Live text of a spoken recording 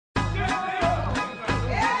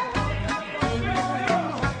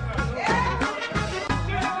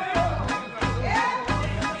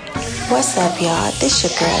What's up, y'all? This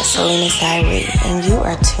your girl, Selena Zyree, and you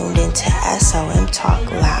are tuned into SOM Talk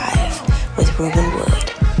Live with Ruben Wood.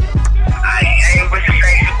 Hey, what's your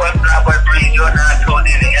face? What's up? You're not tuned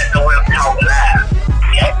in to SOM Talk Live.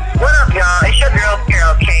 What up, y'all? It's your girl,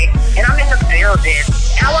 Carol K, and I'm in the building.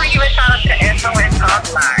 And I want to give a shout out to SOM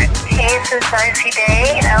Talk Live. Hey, it's a Darcy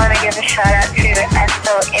Day, and I want to give a shout out to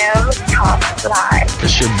SOM Talk Live.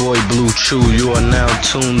 It's your boy Blue Chew. You are now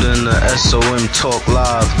tuned in to SOM Talk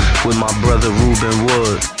Live with my brother Ruben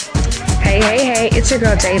Wood. Hey, it's your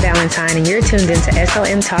girl Jay Valentine, and you're tuned into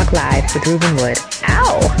SOM Talk Live with Ruben Wood.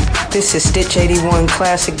 Ow! This is Stitch 81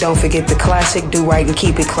 Classic. Don't forget the classic. Do right and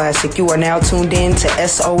keep it classic. You are now tuned in to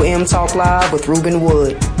SOM Talk Live with Ruben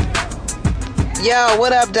Wood. Yo,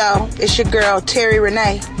 what up, though? It's your girl Terry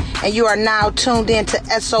Renee, and you are now tuned in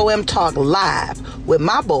to SOM Talk Live with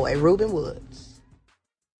my boy Ruben Wood.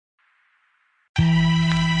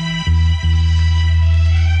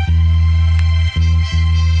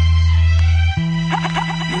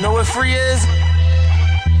 You know what free is?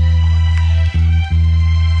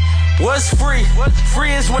 What's free?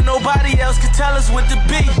 Free is when nobody else can tell us what to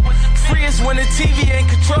be. Free is when the TV ain't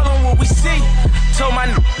controlling what we see. Told my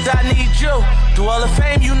I need you. Through all the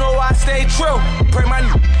fame, you know I stay true. Pray my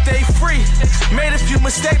stay free. Made a few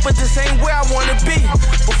mistakes, but this ain't where I wanna be.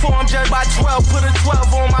 Before I'm judged by 12, put a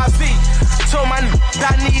 12 on my feet. Told my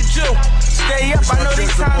I need you. Stay up, I know these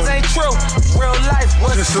times ain't true. Real life,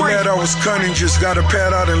 what's Since free? Since the lad I was cunning, just got a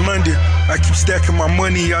pad out in London. I keep stacking my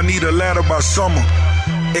money, I need a ladder by summer.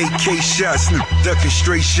 8K shots, ducking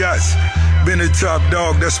straight shots. Been a top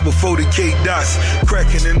dog, that's before the K dots.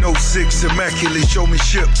 Cracking in 06, immaculate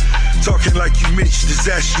showmanship. Talking like you Mitch,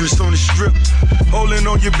 disastrous on the strip. Holding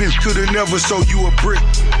on your bitch, could've never sold you a brick.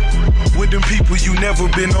 With them people, you never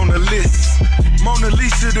been on the list. Mona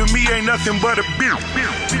Lisa to me ain't nothing but a beer.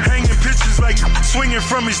 Hanging pictures like swinging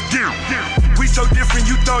from his dick. We so different,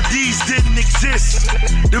 you thought these didn't exist.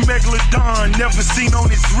 The megalodon never seen on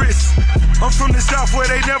his wrist. I'm from the south where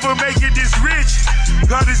they never make it this rich.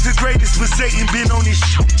 God is the greatest, but Satan been on his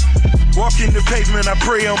shit. Walking the pavement, I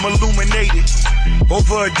pray I'm illuminated.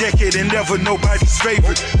 Over a decade and never nobody's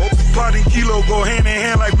favorite. Pot and kilo go hand in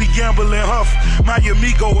hand like we gamble and huff. My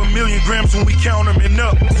amigo, 1,000,000 grams when we count them and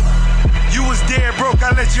up. You was dead broke,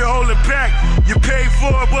 I let you hold it back. You paid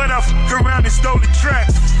for it, but I fucked around and stole the track.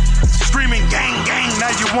 Screaming gang, gang, now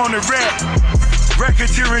you wanna rap.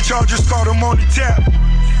 Racketeering charges, caught them on the tap.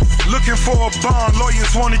 Looking for a bond,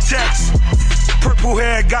 lawyers want a tax. Purple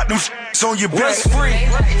hair, got them on your back. What's free?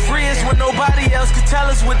 Free is when nobody else can tell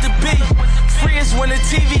us what to be. Free is when the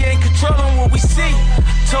TV ain't controlling what we see.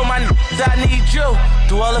 Told my I need you.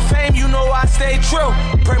 Through all the fame, you know I stay true.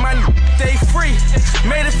 Pray my stay free.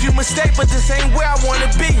 Made a few mistakes, but this ain't where I wanna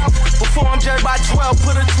be. Before I'm judged by 12,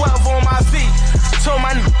 put a 12 on my feet. Told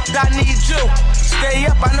my I need you. Stay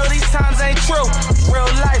up, I know these times ain't true. Real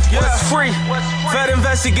life, what's free? Fed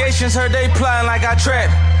investigations heard they plotting like I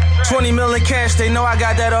trapped. 20 million cash, they know I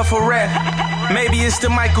got that off a rap. Maybe it's the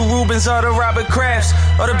Michael Rubens or the Robert Krafts,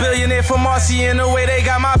 or the billionaire from Marcy in the way they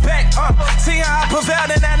got my back. See how I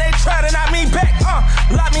prevailed and now they try to knock me back.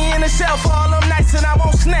 Lock me in the cell for all them nights and I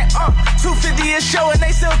won't snap. 250 a show and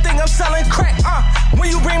they still think I'm selling crack.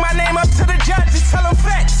 When you bring my name up to the judge, just tell them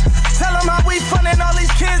facts. Tell them how we funding all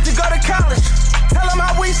these kids to go to college. Tell them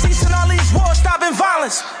how we ceasing all these wars, stopping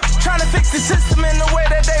violence. Trying to fix the system in the way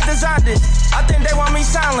that they designed it. I think they want me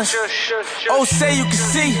silent. Oh, say you can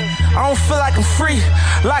see, I don't feel like I'm free.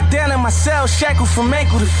 Locked down in my cell, shackled from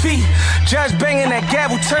ankle to feet. Judge banging that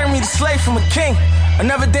gavel, turned me to slave from a king.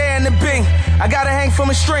 Another day in the Bing, I gotta hang from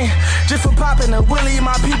a string. Just for popping a willie,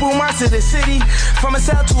 my people march to the city. From a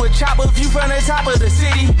cell to a chopper, view from the top of the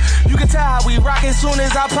city. You can tell how we rockin' soon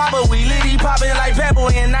as I pop it. We litty poppin' like Bad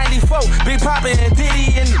Boy in 94. Big Poppin' and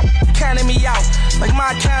Diddy and counting me out. Like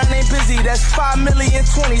my account ain't busy, that's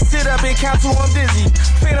 5,000,020. Sit up and count till I'm dizzy.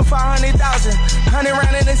 Phantom 500,000, 100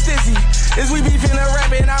 round in the stizzy. Is we beefing a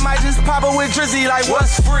rapping, I might just pop it with Drizzy. Like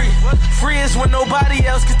what's free? Free is when nobody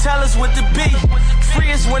else can tell us what to be. Free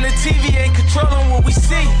is when the TV ain't controlling what we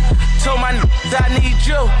see. Told my I need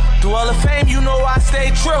you. Through all the fame, you know I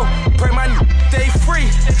stay true. Pray my stay free.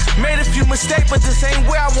 Made a few mistakes, but this ain't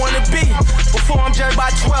where I wanna be. Before I'm judged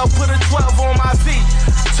by 12, put a 12 on my feet.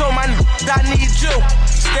 Told my I need you.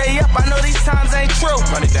 Stay up, I know these times ain't true.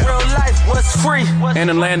 Real life, what's free? In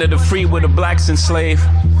the land of the free where the blacks enslaved.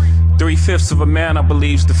 3/5 of a man, I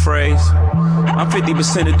believe's the phrase. I'm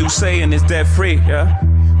 50% of Douce and it's debt free, yeah.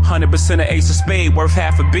 100% of Ace of Spade, worth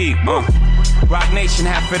half a beat, Rock Nation,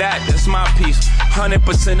 half of that's my piece.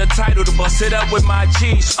 100% the title to bust it up with my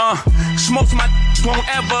G's. Smokes my won't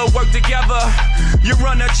ever work together. You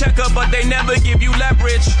run a checker, but they never give you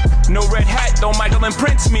leverage. No red hat, though Michael and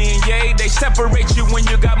Prince me and yay. They separate you when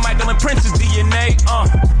you got Michael and Prince's DNA.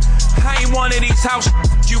 I ain't one of these house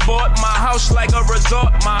you bought. My house like a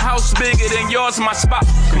resort. My house bigger than yours, my spot.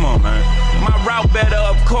 Come on, man. My route better,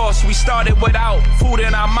 of course. We started without food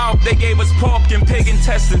in our mouth. They gave us pork and pig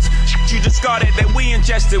intestines. You discarded that we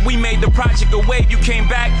ingested. We made the project a wave. You came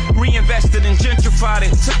back, reinvested and gentrified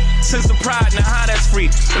it. Sense of pride, now how that's free.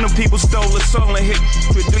 When the people stole the soul and hit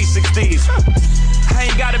with 360s. I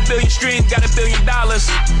ain't got a billion streams, got $1 billion.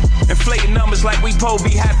 Inflating numbers like we po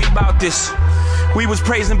be happy about this. We was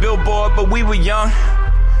praising Billboard, but we were young.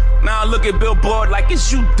 Now I look at Billboard like,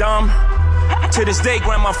 is you dumb? To this day,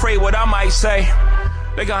 Grandma afraid what I might say.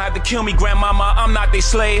 They gonna have to kill me, Grandmama, I'm not their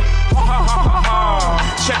slave.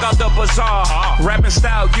 Check out the bazaar, rapping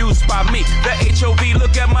style used by me. The HOV,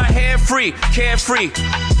 look at my hair free, carefree.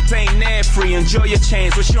 Ain't near free, enjoy your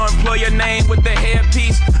change. What's your employer name with the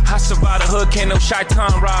hairpiece? I survived the hood, can't no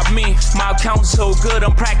shaitan rob me. My account's so good,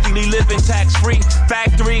 I'm practically living tax-free.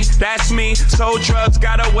 Factory, that's me. Sold drugs,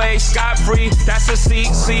 got away, scot-free. That's a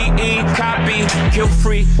CCE, copy.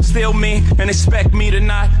 Guilt-free, still me, and expect me to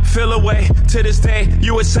not feel away. To this day,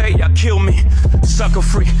 you would say, y'all kill me.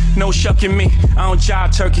 Sucker-free, no shucking me. I don't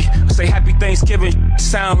jive turkey. I say happy Thanksgiving,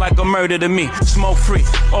 sound like a murder to me. Smoke-free,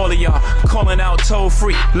 all of y'all calling out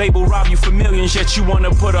toll-free. Label rob you for millions, yet you wanna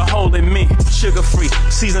put a hole in me. Sugar free,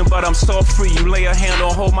 seasoned but I'm salt free. You lay a hand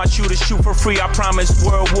on hold my shooter, shoot for free. I promise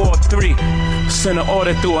World War III. Send an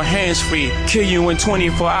order through a hands free. Kill you in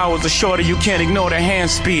 24 hours or shorter, you can't ignore the hand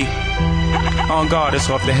speed. On guard, it's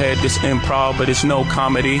off the head, this improv, but it's no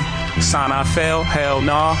comedy. Sign I fail, hell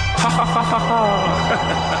nah. Ha ha ha ha ha.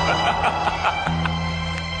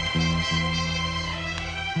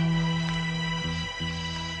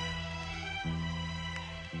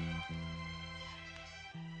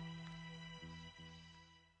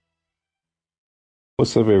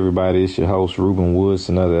 What's up, everybody? It's your host, Ruben Woods.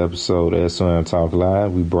 Another episode of SOM Talk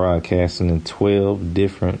Live. We broadcasting in 12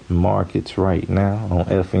 different markets right now on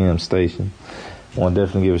FM station. I want to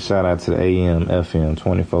definitely give a shout out to the AM, FM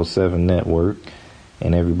 24/7 network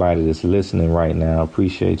and everybody that's listening right now.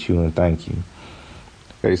 Appreciate you and thank you.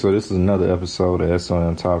 Okay, so this is another episode of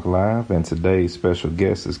SOM Talk Live, and today's special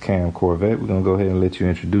guest is Cam Corvet. We're going to go ahead and let you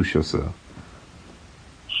introduce yourself.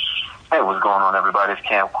 Hey, what's going on, everybody? It's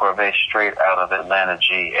Cam Corvet, straight out of Atlanta,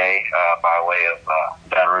 GA, by way of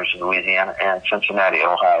Baton Rouge, Louisiana, and Cincinnati,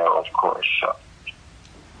 Ohio, of course. So,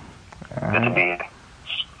 good to be here.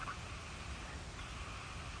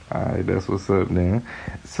 All right, that's what's up, then.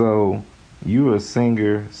 So, you're a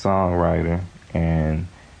singer, songwriter, and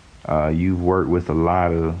you've worked with a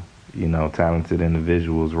lot of, talented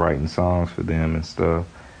individuals writing songs for them and stuff.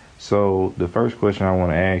 So the first question I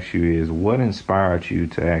want to ask you is, what inspired you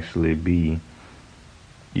to actually be,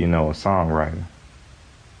 a songwriter?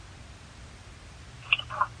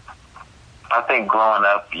 I think growing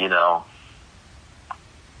up,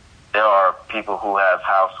 there are people who have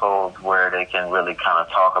households where they can really kind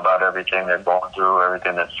of talk about everything they're going through,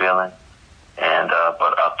 everything they're feeling. And,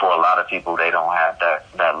 but for a lot of people, they don't have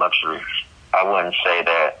that luxury. I wouldn't say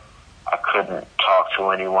that I couldn't talk to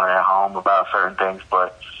anyone at home about certain things,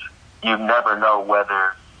 but you never know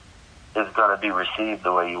whether it's going to be received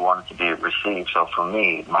the way you want it to be received. So for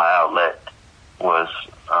me, my outlet was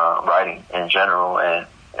writing in general and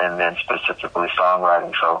then specifically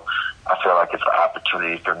songwriting. So I feel like it's an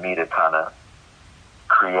opportunity for me to kind of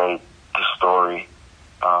create the story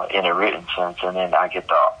in a written sense, and then I get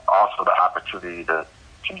also the opportunity to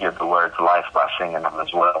give the words life by singing them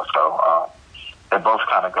as well. So they both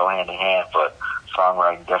kind of go hand in hand, but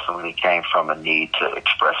songwriting definitely came from a need to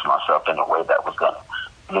express myself in a way that was going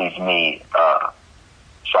to leave me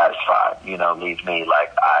satisfied, leave me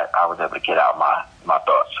like I was able to get out my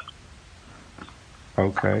thoughts.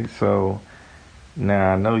 Okay, so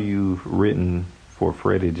now I know you've written for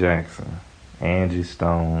Freddie Jackson, Angie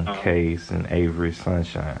Stone, Case, and Avery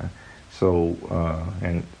Sunshine. So,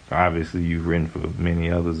 and obviously you've written for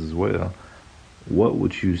many others as well. What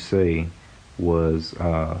would you say was,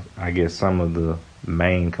 I guess, some of the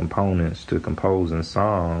main components to composing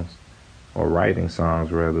songs, or writing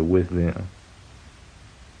songs rather, with them?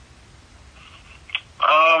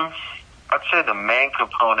 I'd say the main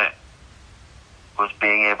component was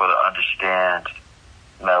being able to understand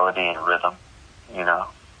melody and rhythm.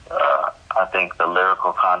 I think the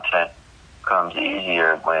lyrical content comes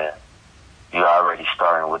easier when you're already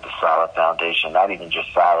starting with a solid foundation. Not even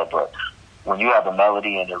just solid, but when you have a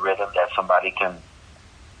melody and a rhythm that somebody can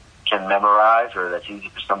can memorize or that's easy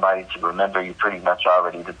for somebody to remember, you pretty much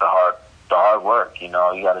already did the hard work. You know,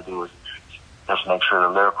 all you got to do is just make sure the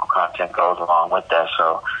lyrical content goes along with that.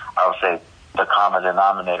 So I would say the common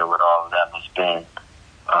denominator with all of them has been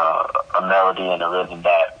a melody and a rhythm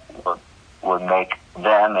that would make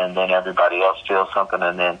them and then everybody else feel something,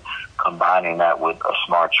 and then combining that with a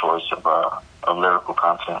smart choice of lyrical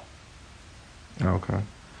content. Okay.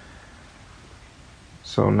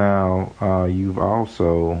 So now you've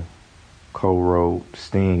also co-wrote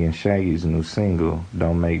Sting and Shaggy's new single,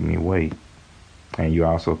 Don't Make Me Wait, and you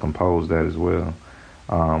also composed that as well.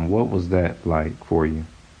 What was that like for you?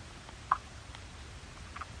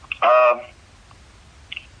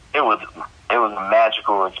 It was a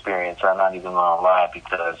magical experience. I'm not even gonna lie,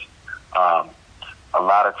 because a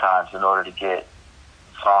lot of times in order to get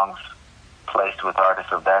songs placed with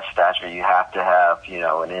artists of that stature, you have to have, you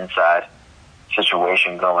know, an inside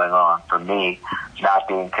situation going on. For me, not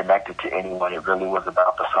being connected to anyone, it really was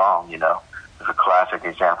about the song, you know. It's a classic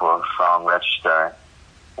example of a song registering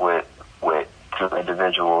with two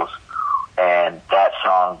individuals, and that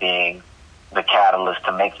song being the catalyst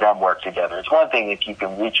to make them work together. It's one thing if you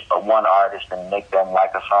can reach one artist and make them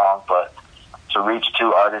like a song, but to reach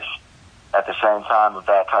two artists at the same time with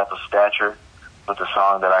that type of stature with the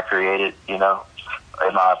song that I created, you know,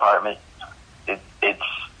 in my apartment, it's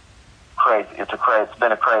crazy. It's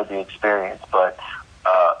been a crazy experience, but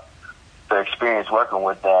the experience working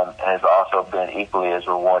with them has also been equally as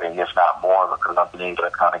rewarding, if not more, because I've been able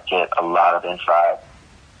to kind of get a lot of inside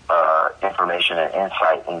information and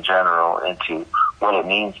insight in general into what it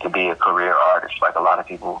means to be a career artist. Like, a lot of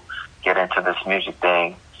people get into this music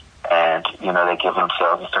thing and, you know, they give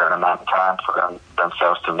themselves a certain amount of time for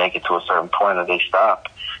themselves to make it to a certain point, or they stop.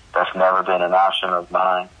 That's never been an option of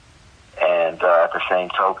mine. And at the same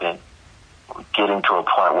token, getting to a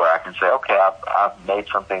point where I can say, okay, I've made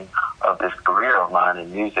something of this career of mine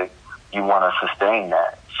in music. You want to sustain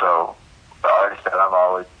that. So the artists that I've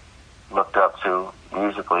always looked up to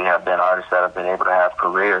musically have been artists that have been able to have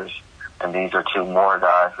careers, and these are two more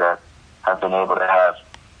guys that have been able to have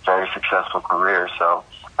very successful careers. So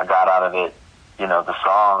I got out of it, you know, the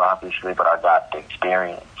song obviously, but I got the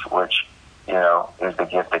experience, which, you know, is the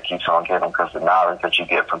gift that keeps on giving, because the knowledge that you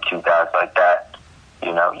get from two guys like that,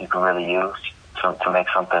 you know, you can really use to make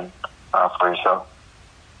something for yourself.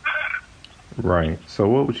 Right. So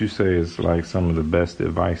what would you say is like some of the best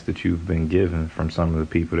advice that you've been given from some of the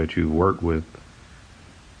people that you've worked with?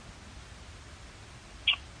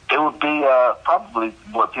 It would be probably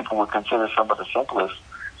what people would consider some of the simplest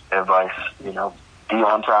advice. You know, be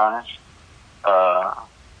on time,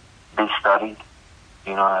 be studied,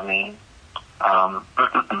 you know what I mean?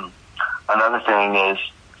 Another thing is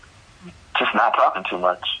just not talking too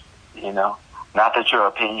much, you know? Not that your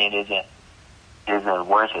opinion isn't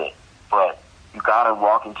worth it, but you gotta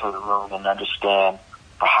walk into the room and understand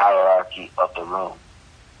the hierarchy of the room.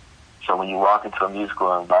 So when you walk into a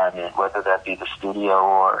musical environment, whether that be the studio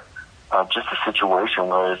or just a situation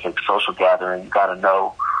where it's a social gathering, you gotta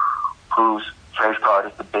know whose face card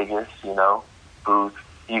is the biggest, you know,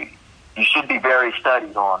 you should be very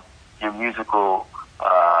studied on your musical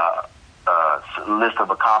list of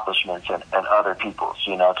accomplishments and other people's,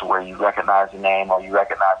 you know, to where you recognize the name or you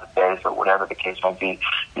recognize the face or whatever the case may be.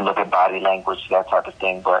 You look at body language, that type of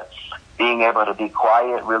thing. But being able to be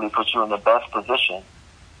quiet really puts you in the best position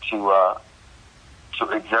to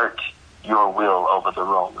exert your will over the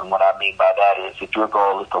room. And what I mean by that is, if your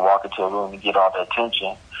goal is to walk into a room and get all the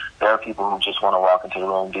attention, there are people who just want to walk into the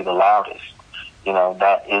room and be the loudest. You know,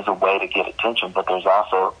 that is a way to get attention, but there's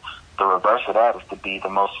also the reverse of that, is to be the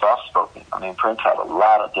most soft-spoken. I mean, Prince had a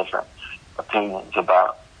lot of different opinions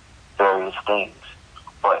about various things,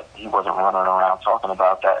 but he wasn't running around talking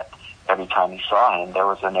about that every time you saw him. There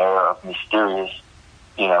was an air of mysteriousness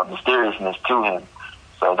to him.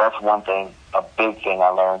 So that's one thing, a big thing I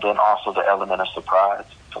learned, and also the element of surprise.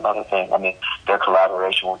 It's another thing. I mean, their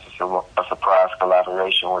collaboration, which is a surprise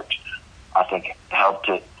collaboration, which I think helped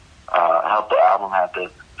the album have the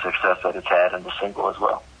success that it's had in the single as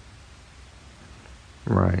well.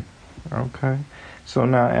 Right. Okay. So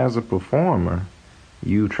now, as a performer,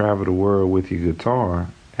 you travel the world with your guitar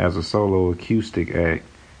as a solo acoustic act,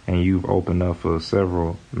 and you've opened up for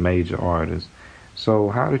several major artists. So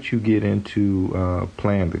how did you get into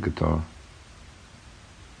playing the guitar?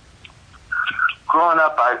 Growing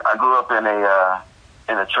up, I grew up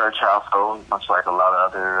in a church household, much like a lot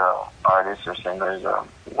of other artists or singers,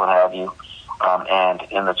 what have you. And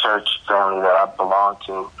in the church family that I belonged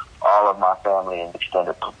to, all of my family and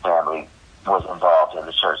extended family was involved in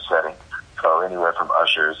the church setting. So anywhere from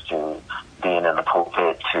ushers to being in the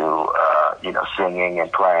pulpit to, singing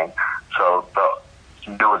and playing. So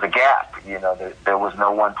there was a gap, there was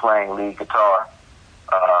no one playing lead guitar.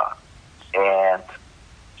 And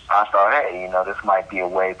I thought, hey, this might be a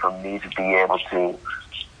way for me to be able to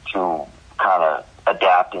kind of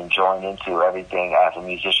adapt and join into everything as a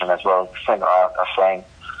musician as well as a singer. I sang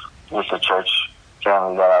with the church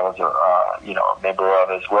family that I was a member of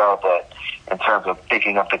as well, but in terms of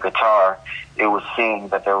picking up the guitar, it was seeing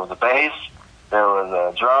that there was a bass, there was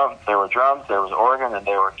a drum, there were drums, there was organ, and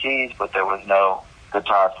there were keys, but there was no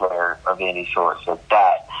guitar player of any sort. So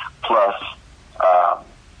that, plus,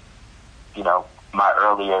 my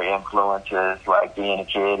earlier influences, like being a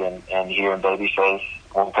kid and hearing Babyface,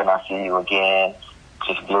 When Can I See You Again,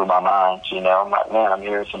 just blew my mind. I'm like, man, I'm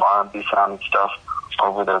hearing some R&B sounding stuff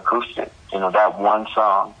over the acoustic. That one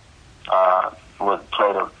song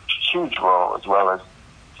played a huge role, as well as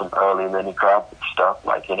some early Lenny Kravitz stuff,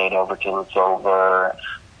 like It Ain't Over Till It's Over.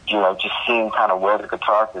 Just seeing kind of where the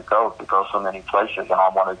guitar could go so many places, and I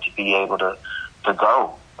wanted to be able to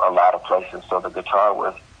go a lot of places. So the guitar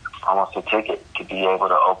was almost a ticket to be able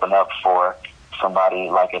to open up for somebody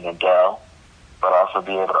like an Adele, but also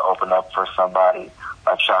be able to open up for somebody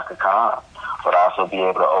like Shaka Khan, but also be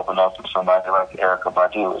able to open up for somebody like Erykah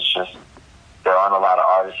Badu. It's just, there aren't a lot of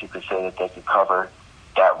artists who could say that they could cover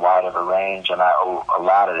that wide of a range, and I owe a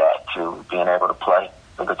lot of that to being able to play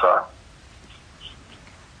the guitar.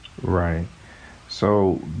 Right.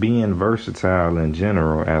 So being versatile in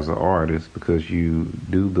general as an artist, because you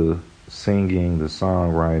do the singing, the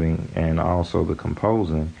songwriting, and also the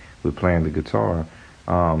composing with playing the guitar,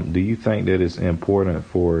 do you think that it's important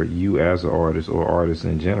for you as an artist or artists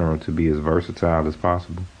in general to be as versatile as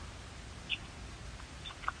possible?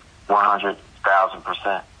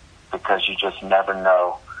 100,000%, because you just never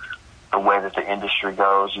know the way that the industry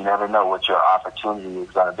goes. You never know what your opportunity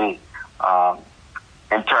is going to be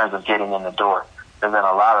in terms of getting in the door. There's been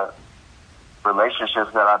a lot of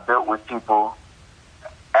relationships that I built with people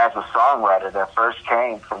as a songwriter that first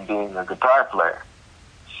came from being a guitar player.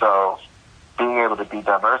 So being able to be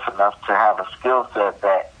diverse enough to have a skill set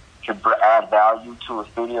that can add value to a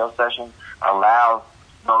studio session allows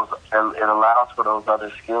for those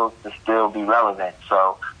other skills to still be relevant.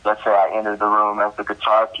 So let's say I enter the room as the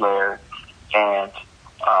guitar player and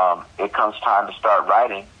it comes time to start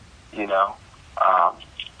writing,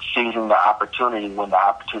 seizing the opportunity when the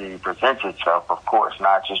opportunity presents itself, of course,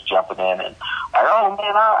 not just jumping in and like, oh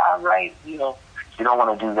man, I write, you don't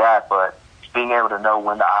want to do that, but being able to know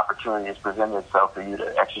when the opportunity is presenting itself for you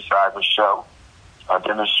to exercise or show or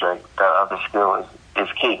demonstrate that other skill is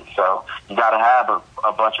key. So you got to have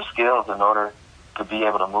a bunch of skills in order to be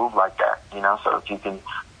able to move like that, So if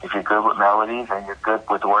you're good with melodies and you're good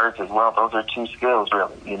with words as well, those are two skills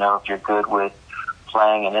really. If you're good with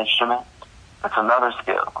playing an instrument, that's another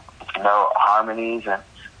skill. If you know harmonies and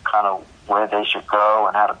kind of where they should go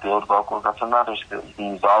and how to build vocals, that's another skill. You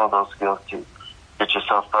can use all of those skills to get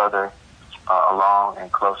yourself further along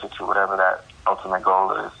and closer to whatever that ultimate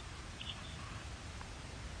goal is.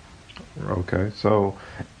 Okay, so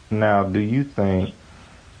now do you think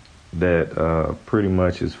that pretty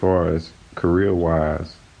much as far as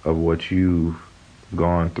career-wise of what you've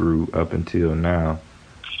gone through up until now,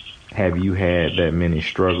 have you had that many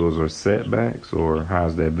struggles or setbacks, or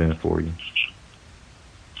how's that been for you?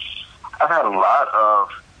 I've had a lot of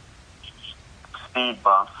speed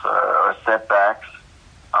bumps or setbacks.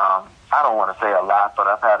 I don't want to say a lot, but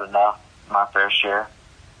I've had enough, my fair share.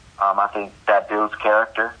 I think that builds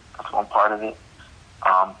character. That's one part of it.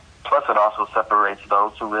 Plus, it also separates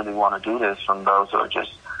those who really want to do this from those who are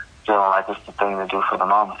just feeling like it's the thing to do for the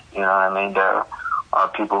moment. You know what I mean? There are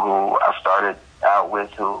people who I started out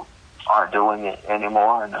with who aren't doing it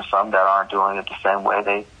anymore, and there's some that aren't doing it the same way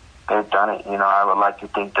they've done it. I would like to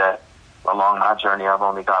think that along my journey, I've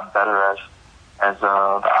only gotten better as the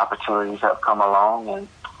opportunities have come along, and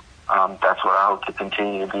that's what I hope to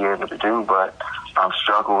continue to be able to do. But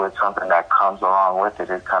struggle is something that comes along with it.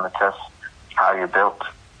 It kind of tests how you're built.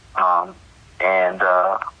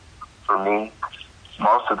 For me,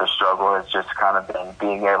 most of the struggle has just kind of been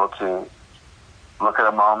being able to look at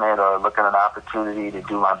a moment or look at an opportunity to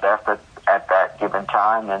do my best at that given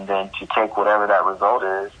time, and then to take whatever that result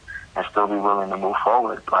is and still be willing to move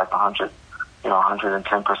forward like 110%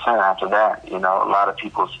 after that. A lot of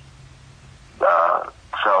people's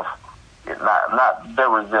not their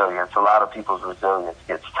resilience. A lot of people's resilience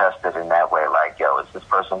gets tested in that way. Like, is this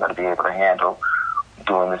person going to be able to handle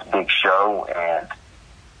doing this big show and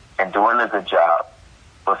doing a good job,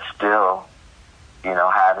 but still,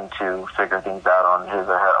 having to figure things out on his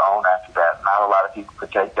or her own after that? Not a lot of people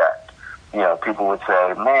could take that. people would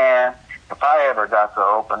say, man, if I ever got to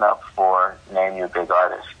open up for name your big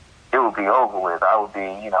artist, it would be over with. I would be,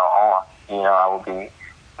 on. I would be,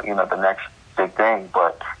 the next big thing.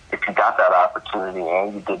 But if you got that opportunity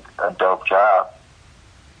and you did a dope job,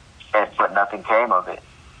 but nothing came of it,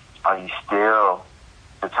 are you still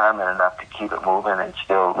determined enough to keep it moving and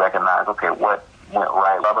still recognize, okay, what went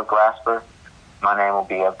right? Rubber Grasper, my name will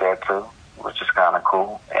be up there too, which is kind of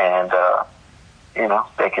cool. And,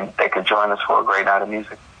 they could join us for a great night of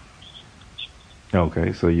music.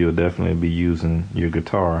 Okay, so you'll definitely be using your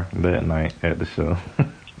guitar that night at the show.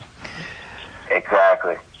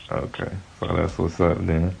 Exactly. Okay, so that's what's up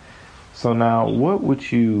then. So now, what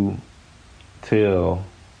would you tell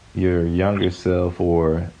your younger self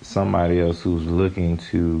or somebody else who's looking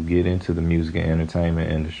to get into the music and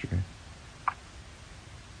entertainment industry?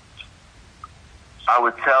 I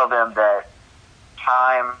would tell them that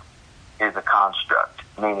time is a construct,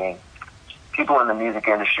 meaning people in the music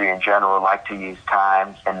industry in general like to use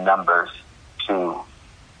time and numbers to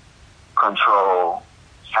control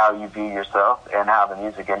how you view yourself and how the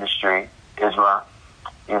music industry is run.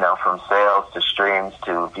 From sales to streams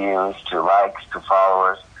to views to likes to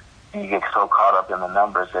followers. You get so caught up in the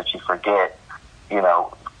numbers that you forget,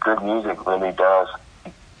 good music really does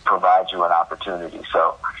provide you an opportunity.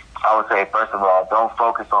 So I would say, first of all, don't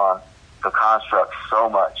focus on the construct so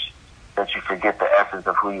much that you forget the essence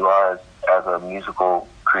of who you are as a musical,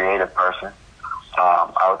 creative person.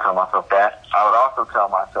 I would tell myself that. I would also tell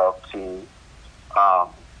myself to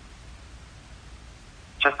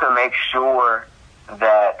just to make sure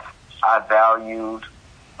that I valued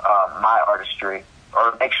my artistry,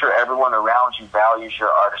 or make sure everyone around you values your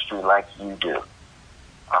artistry like you do.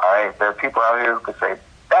 All right? There are people out here who could say,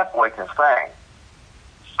 that boy can sing.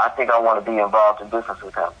 I think I want to be involved in business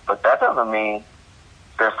with him. But that doesn't mean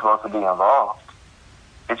they're supposed to be involved.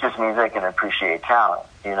 It just means they can appreciate talent.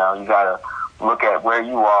 You got to look at where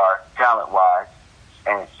you are talent-wise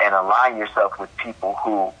and align yourself with people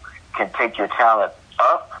who can take your talent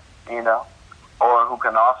up, or who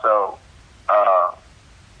can also,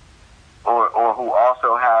 or who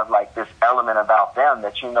also have like this element about them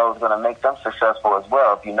that is going to make them successful as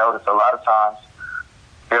well. If you notice, a lot of times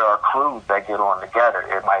there are crews that get on together.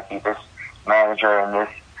 It might be this manager and this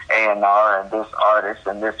A&R and this artist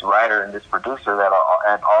and this writer and this producer that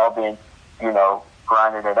have all been,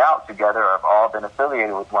 grinding it out together, or have all been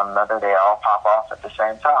affiliated with one another. They all pop off at the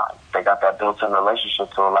same time. They got that built-in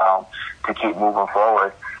relationship to allow them to keep moving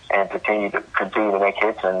forward and continue to make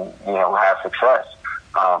hits and have success.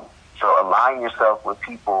 So align yourself with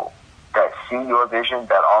people that see your vision,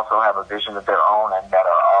 that also have a vision of their own, and that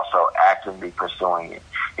are also actively pursuing it.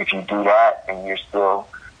 If you do that and you're still,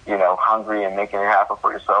 hungry and making it happen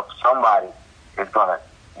for yourself, somebody is going to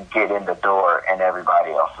get in the door and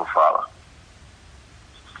everybody else will follow.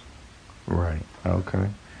 Right. Okay.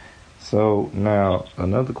 So now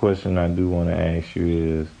another question I do want to ask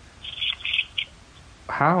you is,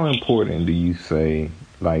 how important do you say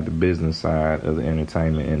like the business side of the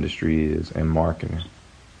entertainment industry is in marketing?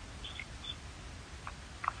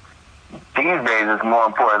 These days it's more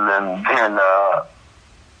important than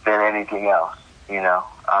anything else.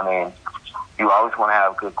 I mean, you always want to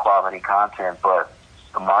have good quality content, but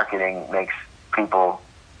the marketing makes people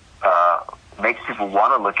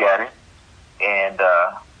want to look at it, and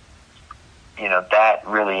that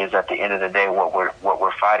really is at the end of the day what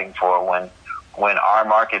we're fighting for. When our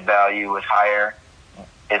market value is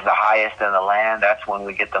the highest in the land, that's when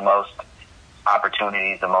we get the most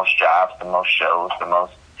opportunities, the most jobs, the most shows, the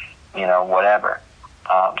most, whatever.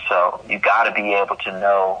 So you got to be able to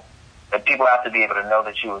know that people have to be able to know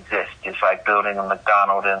that you exist. It's like building a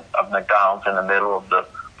McDonald's in the middle of the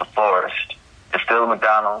forest. It's still a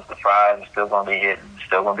McDonald's. The fries are still going to be hitting. It's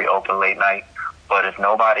still going to be open late night. But if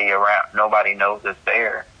nobody knows it's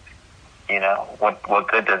there, what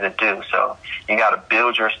good does it do? So you got to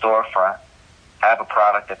build your storefront, have a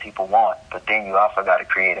product that people want, but then you also got to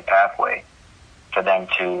create a pathway for them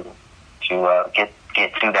to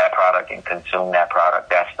get to that product and consume that product.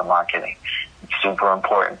 That's the marketing. It's super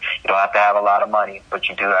important. You don't have to have a lot of money, but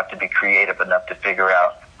you do have to be creative enough to figure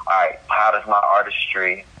out, all right, how does my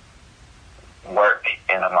artistry work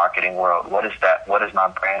in the marketing world? What is that? What is my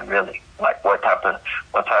brand really? Like what type of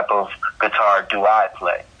guitar do I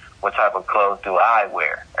play? What type of clothes do I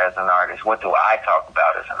wear as an artist? What do I talk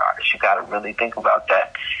about as an artist? You got to really think about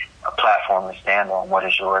that. A platform to stand on, what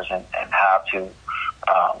is yours, and how to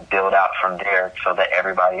build out from there so that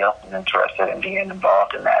everybody else is interested in being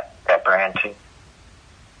involved in that brand too.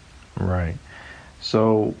 Right.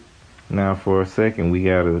 So now for a second, we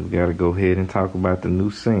gotta go ahead and talk about the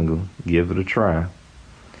new single, Give It a Try.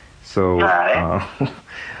 So,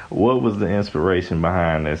 what was the inspiration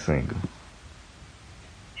behind that single?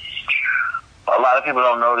 A lot of people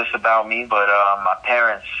don't know this about me, but my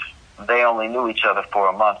parents, they only knew each other for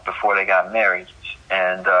a month before they got married.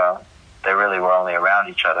 And they really were only around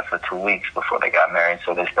each other for 2 weeks before they got married.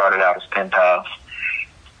 So they started out as pen pals.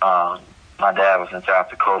 My dad was in South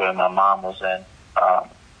Dakota and my mom was in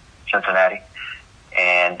Cincinnati.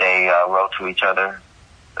 And they wrote to each other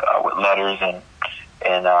with letters and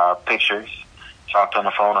pictures. Talked on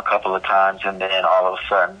the phone a couple of times, and then all of a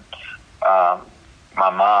sudden, my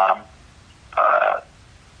mom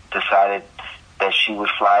decided that she would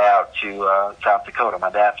fly out to South Dakota. My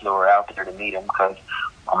dad flew her out there to meet him because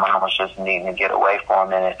my mom was just needing to get away for a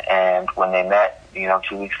minute. And when they met,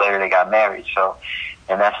 2 weeks later, they got married. So,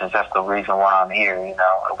 in essence, that's the reason why I'm here. It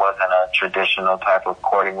wasn't a traditional type of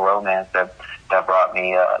courting romance that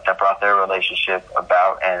brought their relationship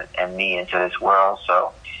about and me into this world.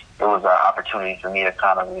 So it was an opportunity for me to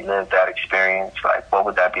kind of relive that experience. Like, what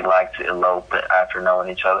would that be like to elope after knowing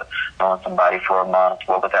each other, knowing somebody for a month?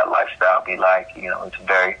 What would that lifestyle be like? It's a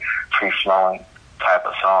very free-flowing type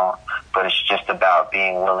of song, but it's just about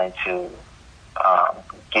being willing to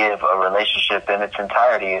give a relationship in its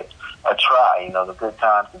entirety a try. The good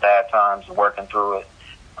times, the bad times, working through it.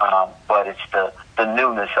 But it's the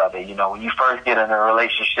newness of it. When you first get in a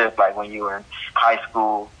relationship, like when you were in high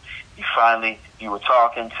school, you were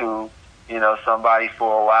talking to, somebody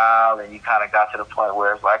for a while, and you kind of got to the point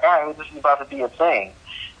where it's like, all right, well, this is about to be a thing,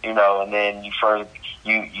 and then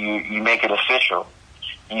you make it official.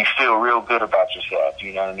 And you feel real good about yourself,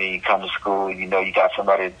 you know what I mean? You come to school, you got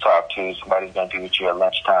somebody to talk to, somebody's going to be with you at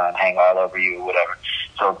lunchtime, hang all over you or whatever.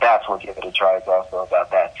 So that's what Give It a Try is also about,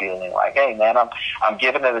 that feeling like, hey, man, I'm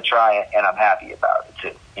giving it a try and I'm happy about it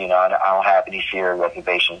too. I don't have any fear or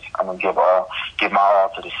reservations. I'm going to give my all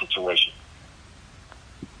to the situation.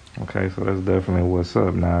 Okay, so that's definitely what's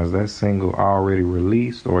up. Now, is that single already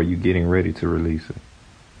released, or are you getting ready to release it?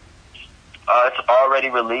 It's already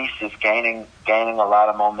released. It's gaining a lot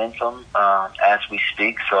of momentum as we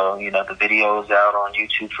speak. So, the video is out on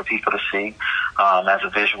YouTube for people to see as a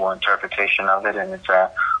visual interpretation of it, and it's on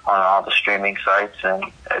all the streaming sites and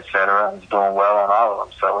et cetera. It's doing well on all of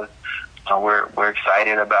them. So we're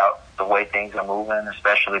excited about the way things are moving,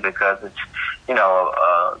 especially because it's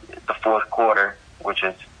the fourth quarter, which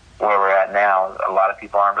is where we're at now. A lot of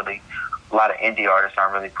indie artists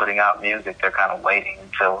aren't really putting out music. They're kind of waiting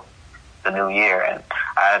until the new year, and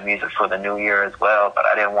I have music for the new year as well, but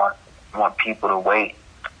I didn't want people to wait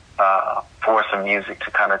for some music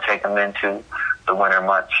to kind of take them into the winter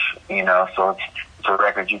months, so it's a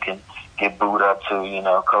record you can get booed up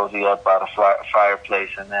to, cozy up by the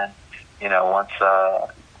fireplace, and then, once the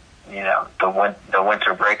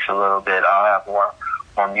winter breaks a little bit, I'll have more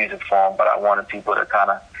music for them, but I wanted people to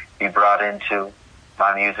kind of be brought into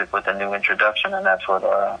my music with a new introduction, and that's what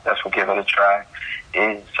Give It a Try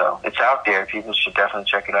is. So it's out there. People should definitely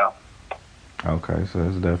check it out. Okay, so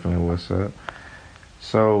that's definitely what's up.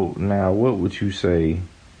 So now, what would you say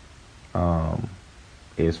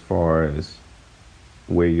as far as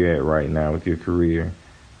where you're at right now with your career?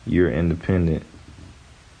 You're an independent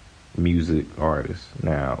music artist.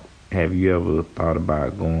 Now, have you ever thought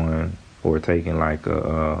about going or taking like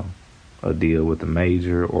a deal with a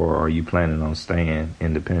major, or are you planning on staying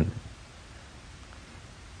independent?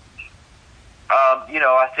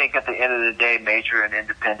 I think at the end of the day, major and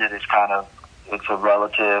independent is it's a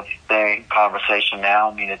relative conversation now.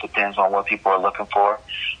 I mean, it depends on what people are looking for.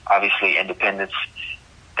 Obviously, independents,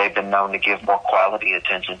 they've been known to give more quality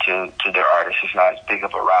attention to their artists. It's not as big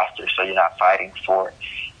of a roster, so you're not fighting for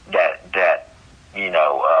that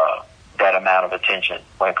amount of attention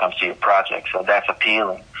when it comes to your project. So that's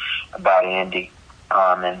appealing about indie.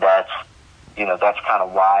 And that's kind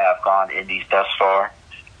of why I've gone indies thus far.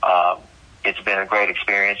 It's been a great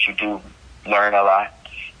experience. You do learn a lot.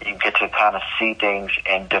 You get to kind of see things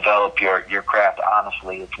and develop your craft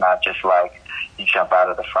honestly. It's not just like you jump out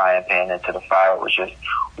of the frying pan into the fire, which is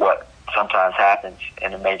what sometimes happens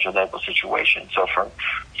in a major label situation. So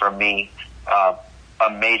for me, a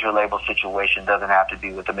major label situation doesn't have to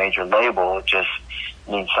be with a major label. It just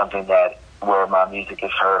means something where my music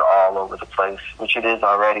is heard all over the place, which it is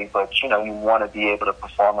already, but you want to be able to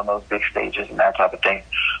perform on those big stages and that type of thing.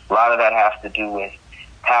 A lot of that has to do with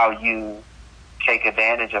how you take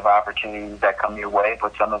advantage of opportunities that come your way,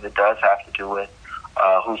 but some of it does have to do with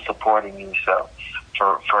who's supporting you. So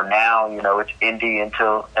for now, it's indie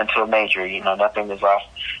until major. Nothing is off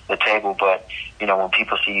the table, but when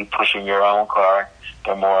people see you pushing your own car,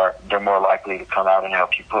 they're more likely to come out and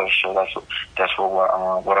help you push. So that's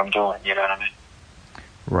what I'm doing. You know what I mean?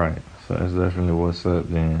 Right. That's definitely what's up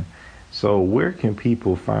then. So where can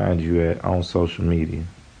people find you at on social media?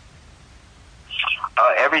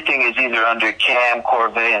 Everything is either under Cam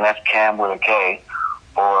Corvet, and that's Cam with a K,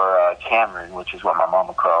 or Cameron, which is what my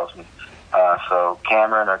mama calls me. So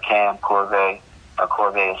Cameron or Cam Corvet.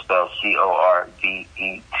 Corvet is spelled Corvet.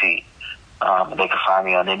 They can find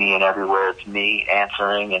me on any and everywhere. It's me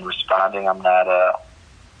answering and responding. I'm not. I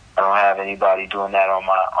don't have anybody doing that on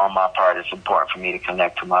my part. It's important for me to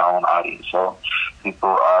connect to my own audience. So people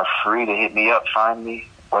are free to hit me up, find me,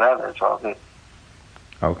 whatever. It's all good.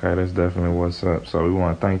 Okay, that's definitely what's up. So we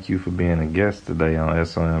want to thank you for being a guest today on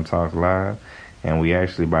SOM Talk Live. And we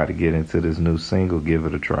actually about to get into this new single, Give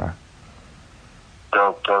It a Try.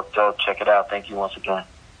 Dope. Check it out. Thank you once again.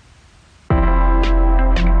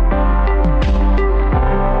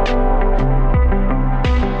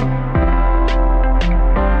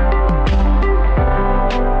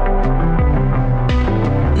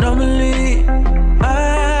 Normally,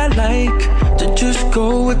 I like to just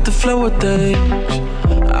go with the flow of things.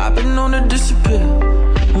 I've been known to disappear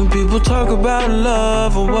when people talk about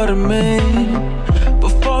love or what it means.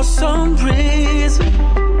 But for some reason,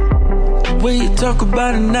 the way you talk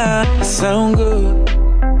about it now, it sound good,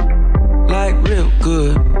 like real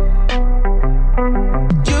good.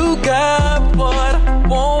 You got what I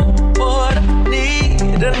want, what I need,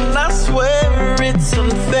 and I swear it's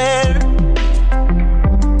unfair.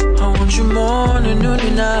 I want you morning, noon,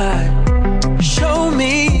 and night. Show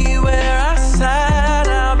me where I side,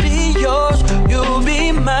 I'll be yours, you'll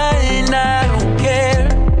be mine, I don't care.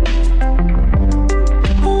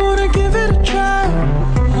 I wanna give it a try,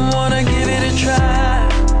 I wanna give it a try.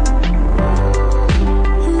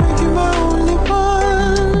 Make you my only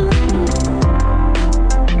one.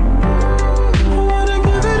 I wanna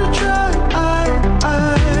give it a try, I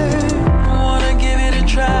wanna give it a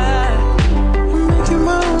try. Make you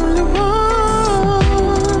my only one.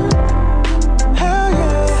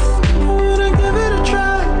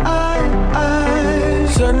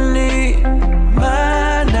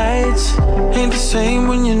 Same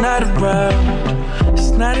when you're not around. It's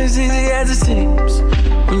not as easy as it seems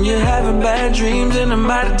when you're having bad dreams and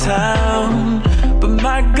I'm out of town. But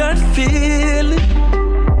my gut feeling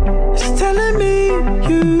is telling me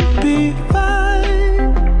you'd be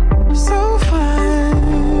fine, so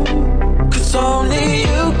fine. 'Cause only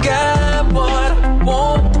you got what I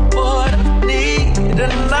want, what I need,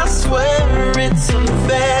 and I swear it's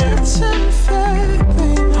unfair. It's unfair,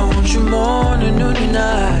 baby. I want you morning, noon, and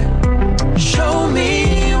night. Show me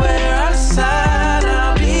where I side,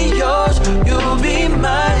 I'll be yours, you'll be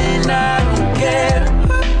mine, I don't care.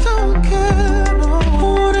 I don't care, no. I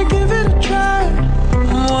wanna give it a try,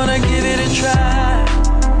 I wanna give it a try.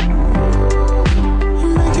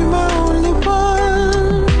 Make you my only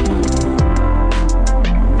one.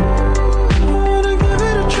 I wanna give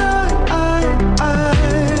it a try, I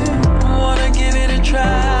wanna give it a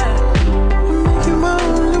try. Make you my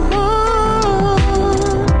only one.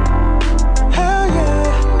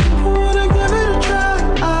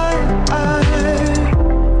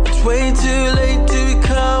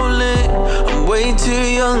 Too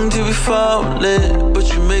young to be falling, but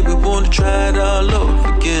you make me want to try it all over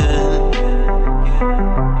again.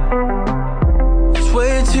 It's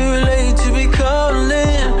way too late to be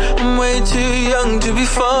calling, I'm way too young to be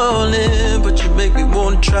falling, but you make me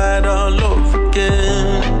want to try it all over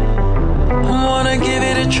again. I wanna give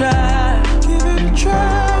it a try, give it a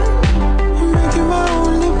try. Make you my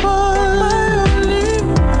only one, my only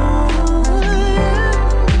one.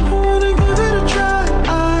 I wanna give it a try,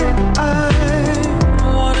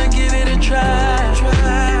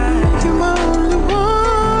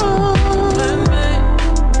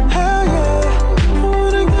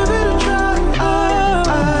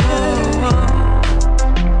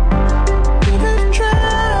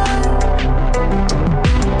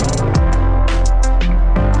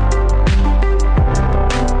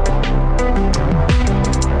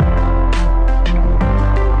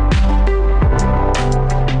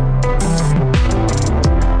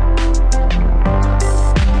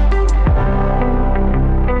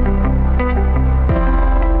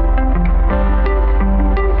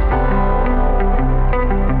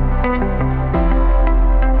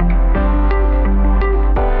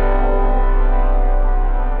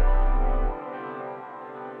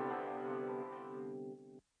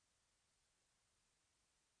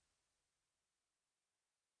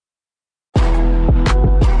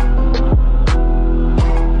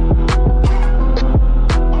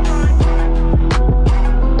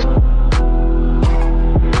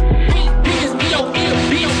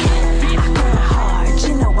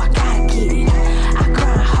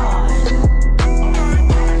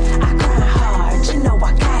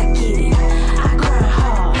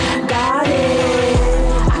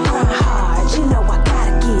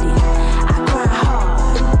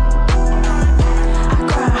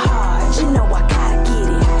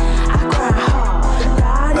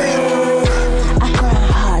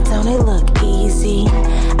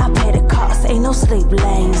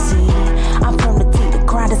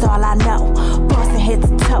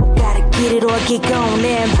 get it or get gone,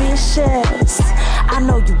 ambitious. I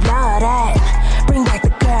know you love that. Bring back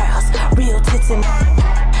the girls, real tits and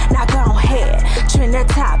now go ahead, trend that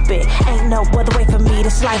topic. Ain't no other way for me,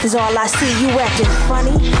 this life is all I see. You acting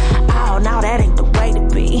funny? Oh, now that ain't the way to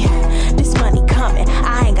be. This money coming,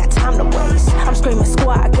 I ain't got time to waste. I'm screaming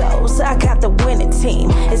squad goals, I got the winning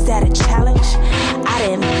team. Is that a challenge? I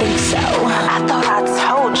didn't think so. I thought I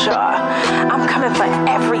told y'all, I'm coming for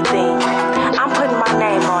everything. I'm putting my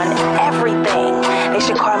name on everything. They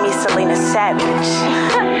should call me Selena Savage.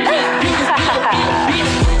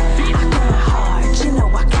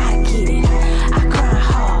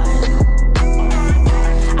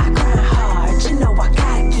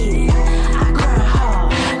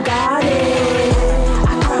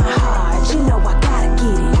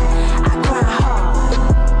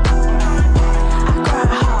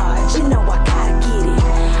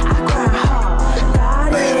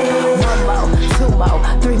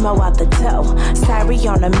 Out the toe. Sorry,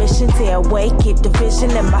 on a mission to awake, get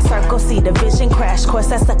division in my circle, see the vision. Crash course,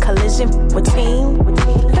 that's a collision with team.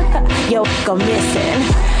 Yo, go missing.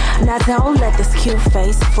 Now don't let this cute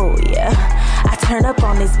face fool ya. I turn up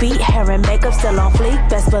on this beat, hair and makeup still on fleek.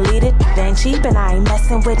 Best believe it ain't cheap, and I ain't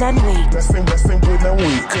messing with none weak.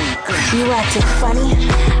 You acting funny?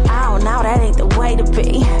 I don't know, that ain't the way to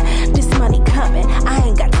be. This money coming, I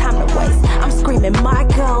ain't got time to waste. I'm screaming my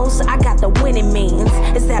goals, I got the winning means.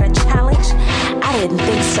 Is that a challenge? I didn't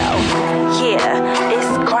think so. Yeah,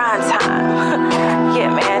 it's grind time.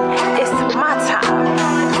 Yeah, man, it's my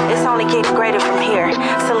time. It's only getting greater from here.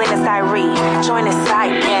 Selena Cyree, join the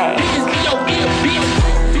side gang.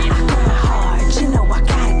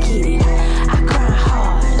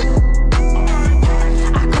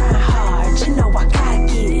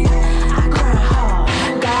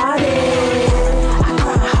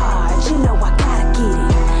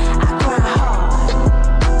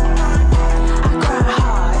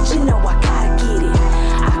 You know I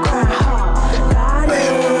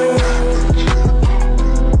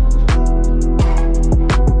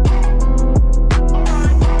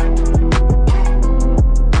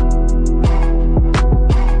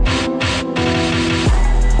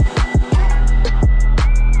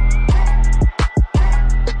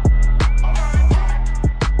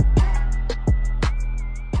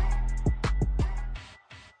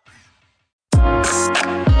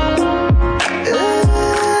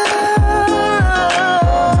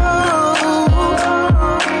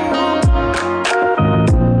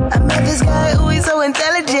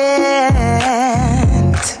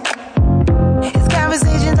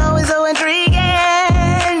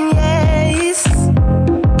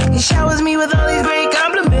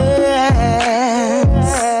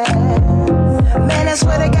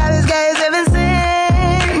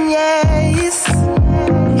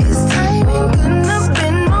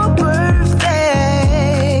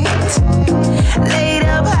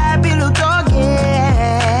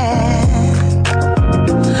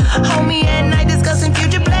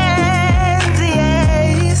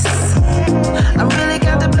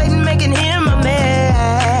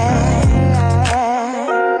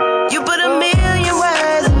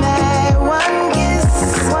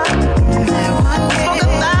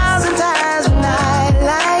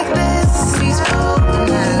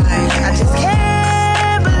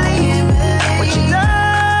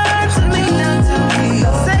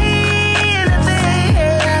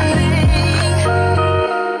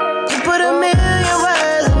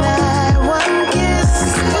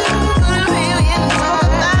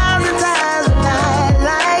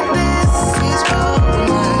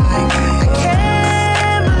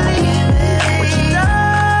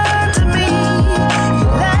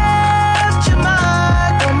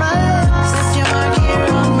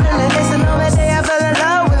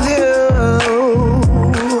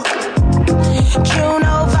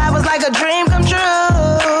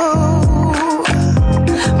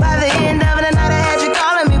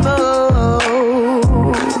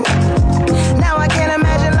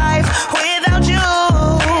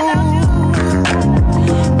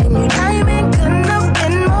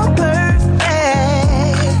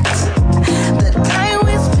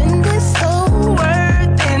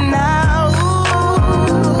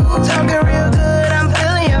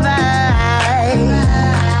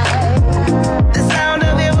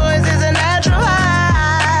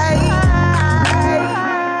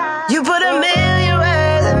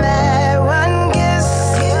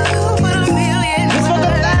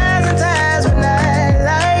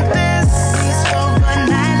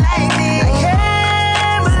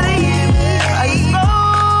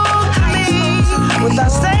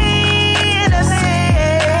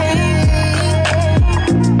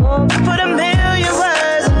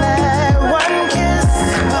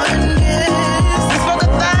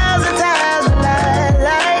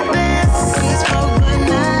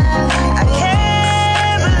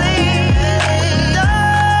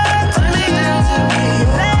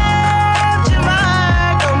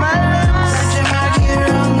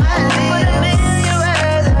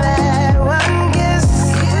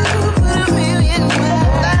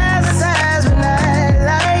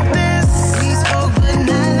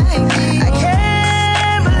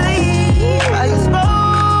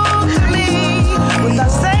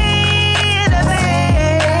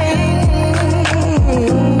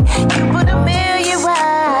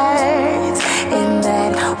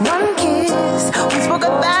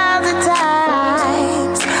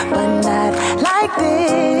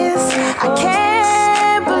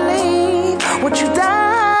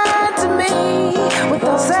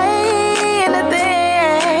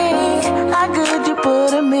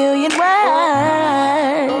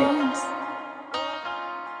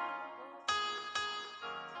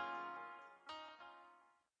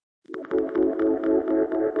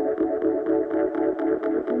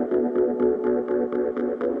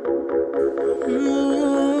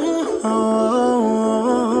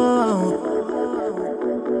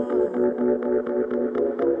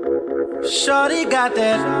Shorty got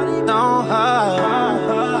that on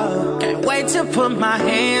her. Can't wait to put my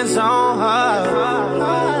hands on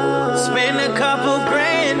her. Spend a couple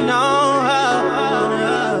grand on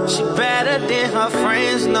her. She better than her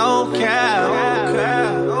friends, no cap.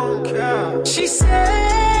 She said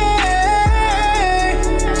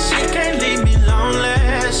she can't leave me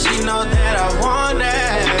lonely. She know that I want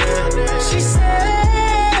it. She said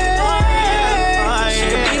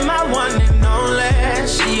she'll be my one and only.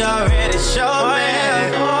 She already showed me.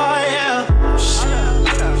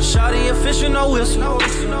 Shawty official, no whistle.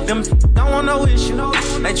 Them don't want no issue.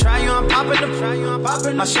 They try you, I'm popping the.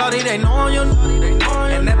 My shawty, they know on you.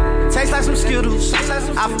 And that tastes like some Skittles.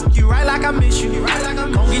 I fuck you right like I miss you.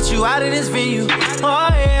 Gon' get you out of this venue. Oh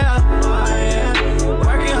yeah.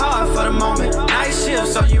 Working hard for the moment. Night shift,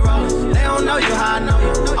 so you rollin'. They don't know you how I know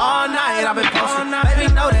you. All night I've been posting.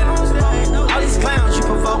 Baby, know that I'm smoking. All these clowns you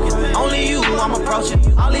provoking. Only you I'm approaching.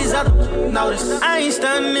 All these other notice. I ain't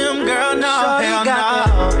stunning them, girl, no. Hell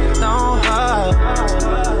no.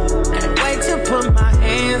 Can't wait to put my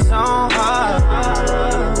hands on her.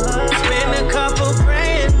 Spend a couple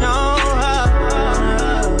grand on her.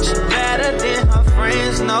 She better than her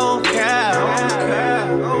friends, no cap.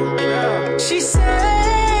 She said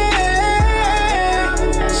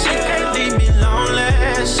she can't leave me lonely.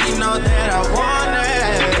 She know that I want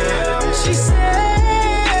it. She said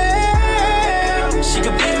she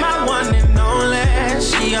could be my one and only.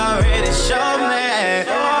 She already showed me.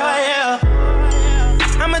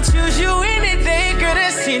 I'ma choose you any day, girl,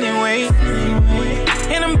 that's anyway.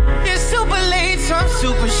 And I'm just super late, so I'm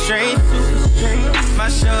super straight. My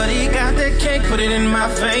shorty got the cake, put it in my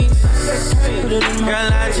face.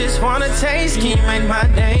 Girl, I just wanna taste, can you make my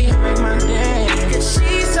day?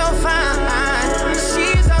 She's so fine,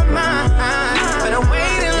 she's on mine. But I'm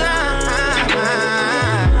waiting line.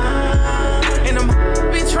 And I'm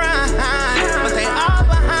be trying, but they all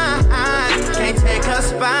behind. Can't take her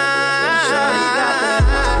spine.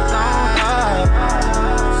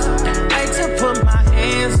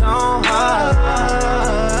 On her,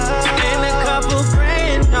 spend a couple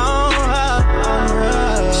grand on her.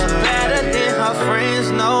 She better than her friends,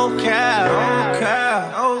 no cap.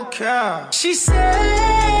 She said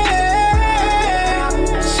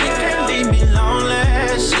she can't leave me lonely.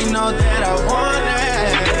 She know that I want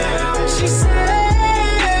it. She said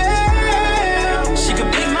she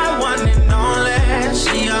could be my one and only.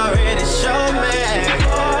 She already showed me.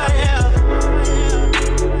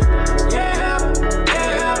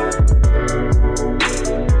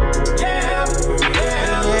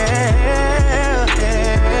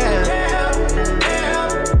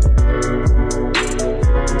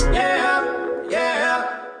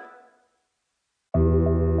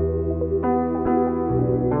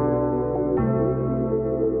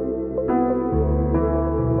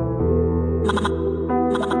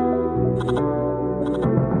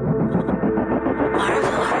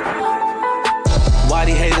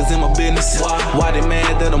 Why they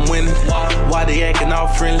mad that I'm winning? Why they acting all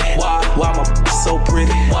friendly? Why my so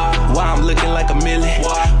pretty? Why I'm looking like a million?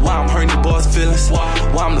 Why I'm hurting the boys' feelings? Why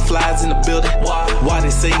I'm the flies in the building? Why they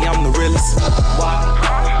say I'm the realest?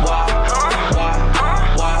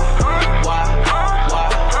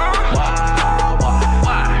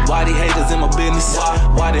 Why they haters in my business?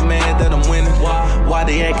 Why they mad that I'm winning? Why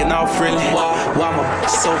they acting all friendly? Why my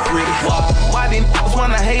so pretty? Why they niggas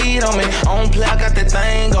wanna hate on me? I don't play, I got that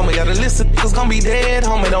thing on me. Got a list of niggas gon' be dead,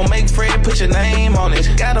 homie. Don't make Fred put your name on it.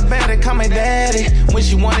 Got a baddie, call me daddy. When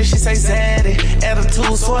she want it, she say zaddy.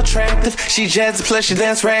 Attitude so attractive. She jazzy, plus she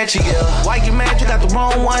dance ratchet, yeah. Why you mad? You got the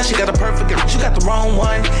wrong one. She got a perfect girl, you got the wrong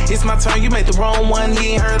one. It's my turn, you made the wrong one. You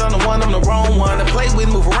ain't heard on the one, I'm the wrong one. To play with,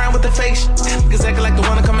 move around with the face. Niggas acting like the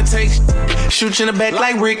one to come and take. Shoot you in the back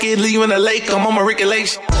like Ricky, leave you in the lake, I'm on my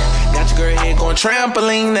regulation. Got your girl head going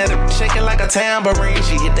trampoline, that her shaking like a tambourine.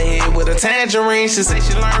 She hit the head with a tangerine. She say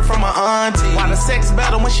she learned from her auntie. Why the sex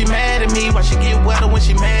better when she mad at me? Why she get wetter when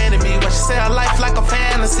she mad at me? Why she say her life like a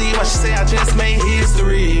fantasy? Why she say I just made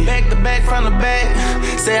history? Back to back, front to back.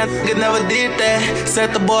 Say I never did that.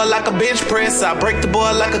 Set the boy like a bench press. I break the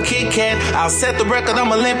boy like a Kit Kat. I'll set the record,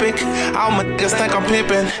 I'm Olympic. All my niggas think I'm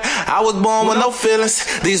pimping. I was born with no feelings.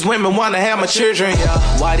 These women wanna have my children, yeah.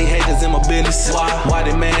 Why they haters in my business? Why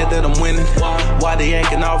they mad that I'm winning? Why they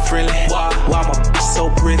acting all friendly? Why my so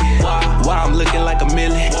pretty? Why I'm looking like a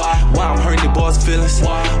million? Why I'm hurting the boys' feelings?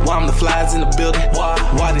 Why I'm the flies in the building?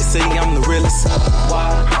 Why they say I'm the realest?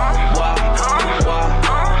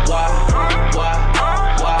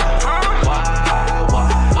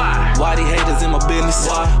 Why they haters in my business?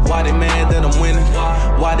 Why they mad that I'm winning?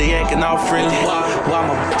 Why they acting all friendly? Why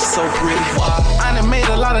my bitch so pretty? I done made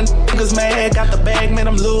a lot of niggas mad. Got the bag, made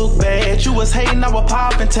them look bad. You was hating, I was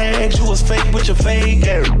popping tags. You was fake with your fake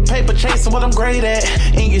ass. Paper chasing what I'm great at.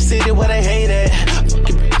 In your city where they hate at.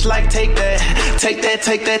 Fucking bitch like take that. Take that,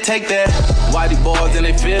 take that, take that. Why these boys in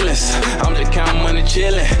their feelings? I'm just counting money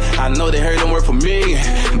chillin'. I know they heard them work for me.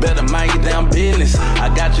 Better mind your damn business.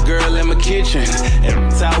 I got your girl in my kitchen. Every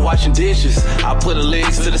time washing dishes. I put her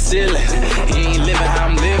legs to the ceiling. He ain't living how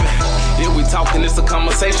I'm living. If we talking, it's a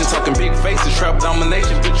conversation. Talking big faces, trap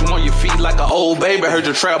domination. Put you on your feet like an old baby. Heard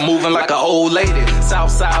your trap moving like an old lady.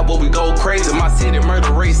 Southside where we go crazy. My city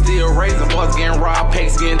murder rate still raising. Boys getting robbed,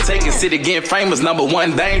 packs getting taken. City getting famous,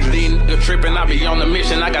 #1 danger. These niggas tripping, I be on the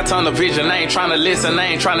mission. I got ton of vision. I ain't trying to listen, I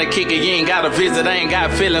ain't trying to kick it. You ain't got to visit, I ain't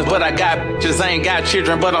got feelings, but I got bitches. I ain't got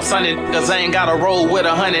children, but I'm sunny niggas. I ain't got to roll with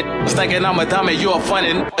 100. Thinking I'm a dummy, you a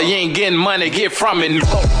funny nigga. You ain't getting money, get from it.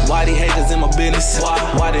 Why they haters in my business?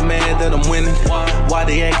 Why they mad that I'm winning? Why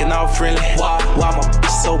they acting all friendly? Why my bitch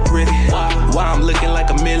so pretty? Why I'm looking like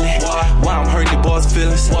a million? Why I'm hurting the boys'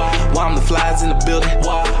 feelings? Why I'm the flies in the building?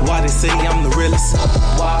 Why they say I'm the realest?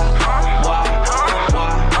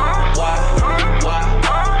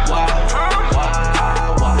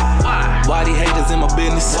 Why these haters in my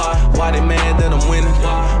business? Why they mad that I'm winning?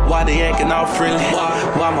 Why they acting all friendly?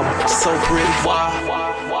 Why my bitch so pretty?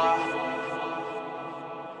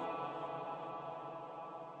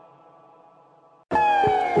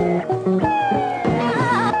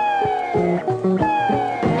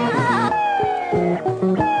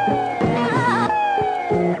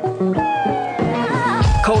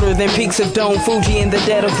 Colder than peaks of Dome Fuji in the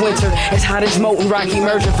dead of winter. As hot as molten rock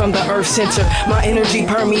emerging from the earth's center. My energy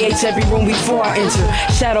permeates every room before I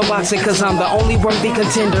enter. Shadow boxing cause I'm the only worthy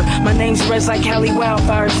contender. My name spreads like Cali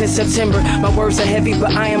wildfires in September. My words are heavy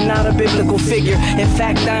but I am not a biblical figure. In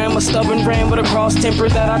fact I am a stubborn ram with a cross temper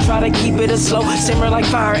that I try to keep it a slow simmer like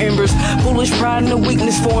fire embers. Foolish pride and a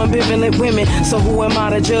weakness for ambivalent women. So who am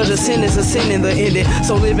I to judge? A sin is a sin in the ending.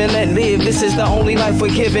 So live and let live. This is the only life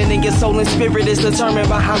we're given. And your soul and spirit is determined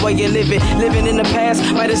by how well you live it. Living in the past,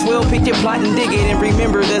 might as well pick your plot and dig it. And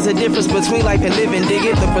remember, there's a difference between life and living. Dig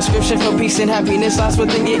it. The prescription for peace and happiness lies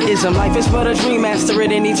within your ism. Life is but a dream, master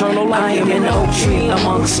it in eternal life. I am an oak tree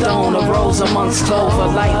amongst stone, a rose amongst clover.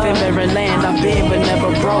 Life in barren land, I've been but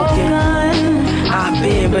never broken. I've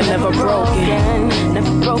been but never broken.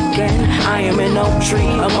 Never broken. I am an oak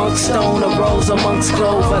tree amongst stone, a rose amongst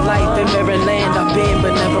clover. Life in barren land, I've been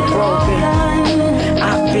but never broken.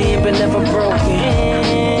 I've been but never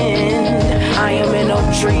broken. I am an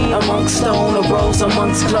oak tree amongst stone, a rose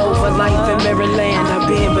amongst clover. Life in barren land, I've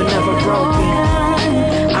been but never broken.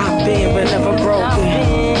 I've been but never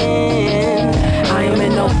broken. I am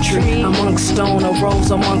an oak tree amongst stone, a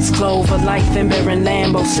rose amongst clover. Life in barren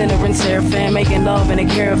land, both sinner and seraphim. Making love in a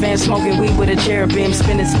caravan, smoking weed with a cherubim.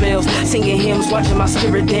 Spinning spells, singing hymns, watching my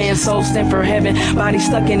spirit dance. Soul stand for heaven, body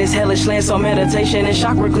stuck in this hellish land. So meditation and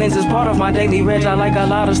chakra cleanse is part of my daily reg. I like a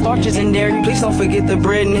lot of starches in dairy. Please don't forget the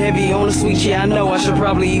bread and heavy on the sweet. Yeah, I know I should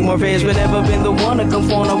probably eat more veg, but never been the one to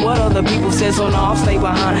conform to what other people said. So no, I'll stay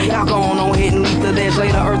behind. Y'all go on ahead and leave the ledge,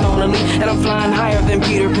 lay the earth on the leaf. And I'm flying higher than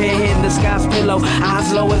Peter Pan, hitting the sky's pillow.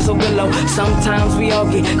 Eyes low as a willow. Sometimes we all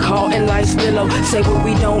get caught in life's billow. Say what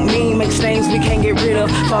we don't mean, make stains we can't get rid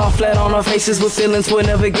of. Fall flat on our faces with feelings we'll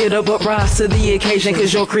never get up. But rise to the occasion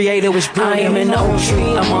cause your creator is brilliant. I am an oak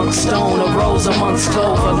tree amongst stone, a rose amongst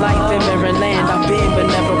clover. Life in barren land, I've been but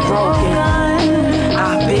never broken.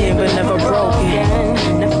 I've been but never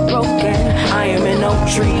broken. Never broken. I am an oak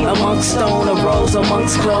tree amongst stone, a rose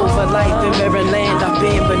amongst clover. Life in barren land, I've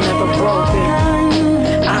been but never broken.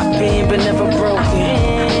 I've been but never broken.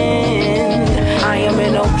 I am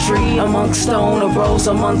an oak tree amongst stone, a rose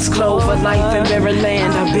amongst clover. Life in barren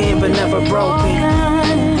land, I've been but never broken.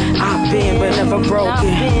 I've been but never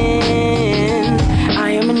broken.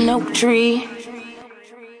 I am an oak tree.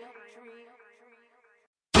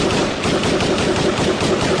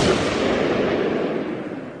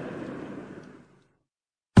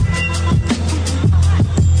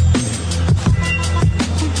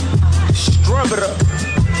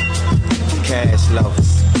 Cash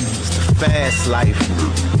lovers, it's the fast life.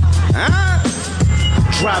 Huh?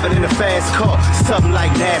 Driving in a fast car, something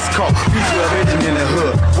like NASCAR. P12 engine in the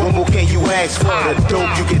hood. What more can you ask for? The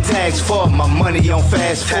dope you get taxed for. My money on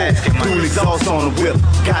fast food. Dual exhaust on the whip.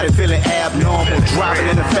 Got it feeling abnormal. Driving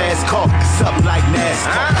in a fast car, something like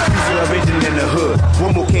NASCAR. P12 engine in the hood.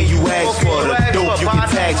 What more can you ask for? The dope you get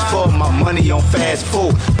taxed for. My money on fast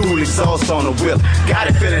food. Dual exhaust on the whip. Got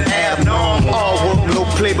it feeling abnormal. All work, no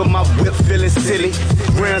play, but my whip feeling silly.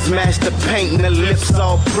 Rims match the paint and the lips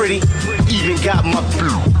all pretty. Even got my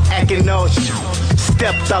blue acting all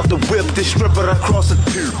Stepped out the whip, then strip it across the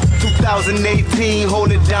 2018,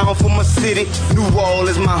 hold it down for my city. New Wall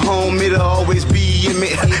is my home, it'll always be in me.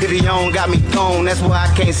 If on got me gone, that's why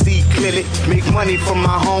I can't see clearly. Make money from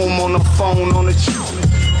my home on the phone, on the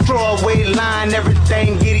throwaway line,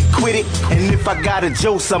 everything get it quitted. And if I got a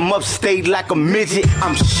joke, I'm upstate like a midget.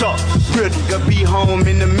 I'm sharp, real nigga be home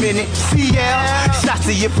in a minute. CL, shots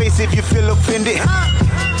to your face if you feel offended.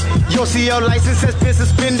 Your CL license has been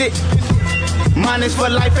suspended. Mine is for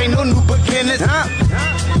life, ain't no new beginners.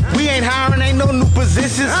 We ain't hiring, ain't no new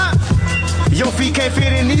positions. Your feet can't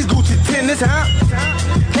fit in these Gucci tennis.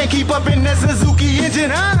 Can't keep up in that Suzuki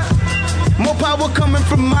engine. More power coming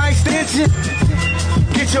from my extension.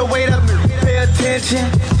 Get your weight up, pay attention.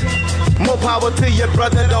 More power to your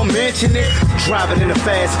brother, don't mention it. Driving in a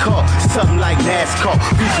fast car, something like NASCAR.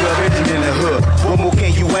 People living in the hood, what more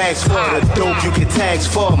can you ask for? The dope you can tax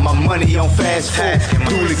for, my money on fast food.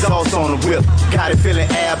 Dual exhaust on the whip, got it feeling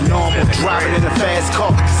abnormal. Driving in a fast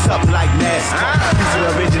car, something like NASCAR. People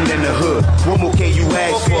living in the hood, what more can you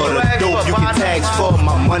ask for? The dope you can tax for,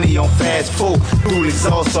 my money on fast food. Dual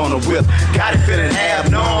exhaust on the whip, got it feeling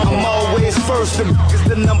abnormal. I'm always first, it's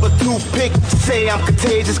the number 2 pick. Say I'm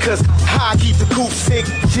contagious, cause I keep the coupe sick,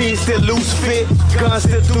 jeans still loose fit, guns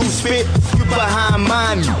still do spit. You behind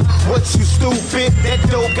mine, what you stupid? That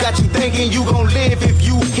dope got you thinking you gon' live if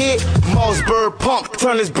you hit. Mossberg punk,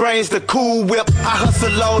 turn his brains to Cool Whip. I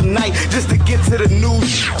hustle all night just to get to the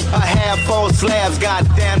news. A half-full slabs,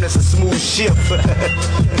 goddamn, that's a smooth ship.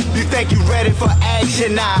 You think you ready for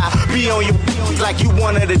action? Nah, be on your like you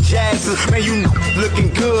one of the Jacksons. Man, you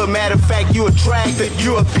looking good, matter of fact, you attractive.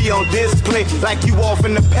 You'll be on display like you off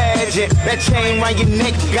in the pageant. That chain round your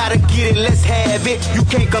neck, gotta get it, let's have it. You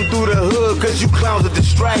can't come through the hood, cause you clowns a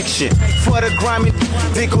distraction. For the grimy,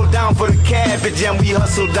 they go down for the cabbage. And we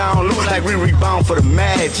hustle down, look like we rebound for the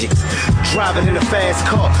magic. Driving in a fast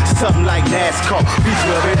car, something like NASCAR.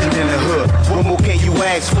 People living in the hood, what more can you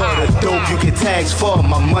ask for? The dope you can tax for,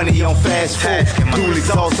 my money on fast food. Dual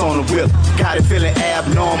exhaust on the whip, got it feeling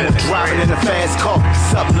abnormal. Driving in a fast car,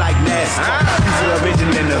 something like NASCAR. People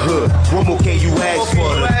living in the hood, what more can you ask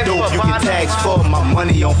for? The dope you can tax for, my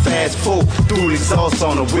money on fast food. Dual exhaust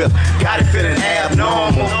on the whip, got it feeling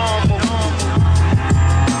abnormal.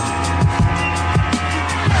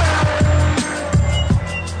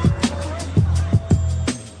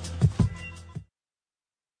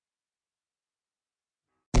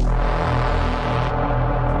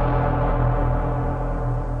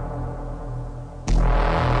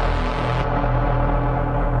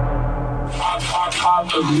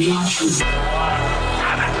 Blue Chew.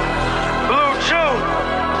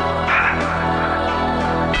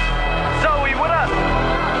 Zoe, what up?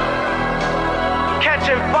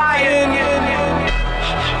 Catching fire.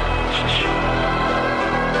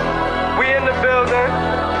 We in the building.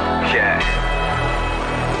 Yeah.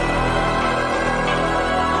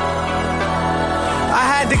 I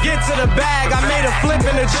had to get to the bag. I made a flip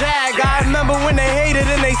in the Jag. I remember when they hated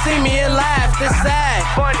and they see me and laughed. It's sad.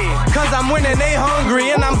 Funny. Cause I'm winning, they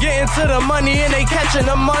hungry. And I'm getting to the money and they catching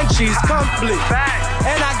the munchies. Complete.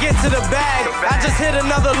 And I get to the bag. I just hit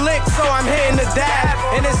another lick, so I'm hitting the dab.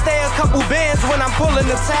 And it stay a couple bands when I'm pulling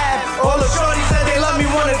the tab. All the shorties said they love me,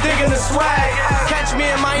 wanna dig in the swag. Catch me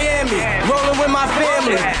in Miami, rolling with my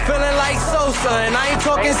family. Feeling like Sosa, and I ain't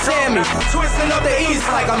talking Sammy. Twisting up the east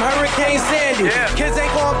like I'm Hurricane Sandy. Kids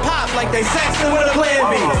ain't gon' pop like they sexing with a plan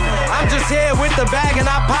B. I'm just here with the bag and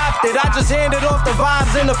I popped it. I just handed off the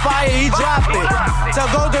vibes in the fire, he dropped it. Tell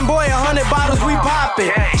Golden Boy 100 bottles, we pop it.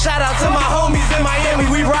 Shout out to my homies in Miami,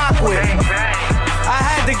 we rock with. I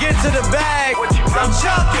had to get to the bag, I'm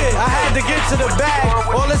chucking. I had to get to the bag.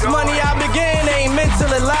 All this money I been getting ain't meant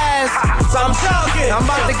till it lasts. So I'm chucking. I'm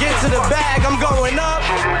about to get to the bag, I'm going up.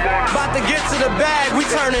 About to get to the bag, we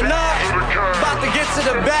turning up. About to get to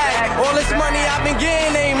the bag. All this money I been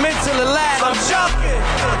getting ain't meant till it lasts. I'm chucking.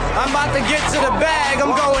 I'm about to get to the bag,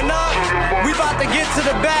 I'm going up. We about to get to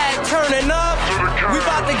the bag, turning up. We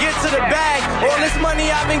about to get to the bag. All this money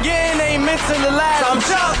I've been getting ain't meant till the last. I'm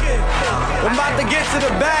chucking. I'm about to get to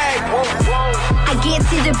the bag. I get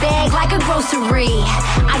to the bag like a grocery.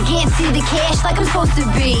 I get to the cash like I'm supposed to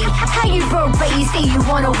be. How you broke but you say you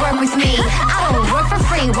wanna work with me? I don't work for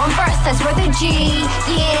free, one verse that's worth a G.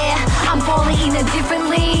 Yeah, I'm falling in a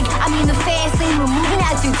different league. I'm in the fast lane, we're moving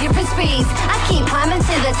at 2 different speeds. I keep climbing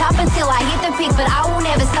to the top until I hit the peak, but I won't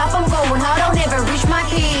ever stop, I'm going hard, I'll never reach my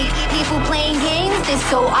peak. People playing games, they're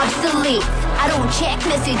so obsolete. I don't check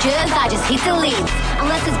messages, I just hit delete.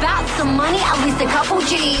 Unless it's about some money, at least a couple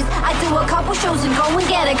G's. I do a couple shows and go and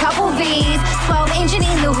get a couple V's. 12 engine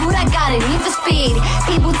in the hood, I got a need for speed.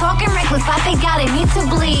 People talking reckless like they got a need to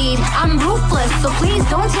bleed. I'm ruthless, so please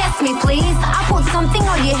don't test me, please. I put something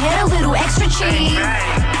on your head, a little extra cheese.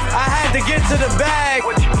 I had to get to the bag,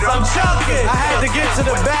 I'm chucking. I had to get to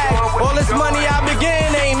the bag. All this money I begin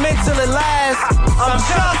ain't meant till it lasts. I'm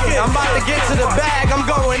chucking. I'm about to get to the bag, I'm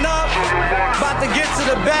going up. About to get to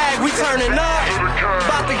the bag, we turning up.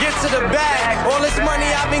 About to get to the bag. All this money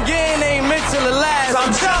I been getting ain't meant till it lasts.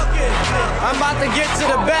 I'm chucking. I'm about to get to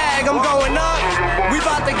the bag, I'm going up. We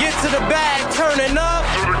about to get to the bag, turning up.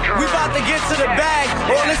 We about to get to the bag.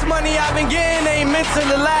 All this money I been getting ain't meant till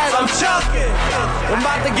it lasts. I'm chucking. I'm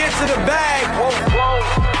about to get to the bag. Whoa,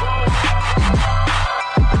 whoa.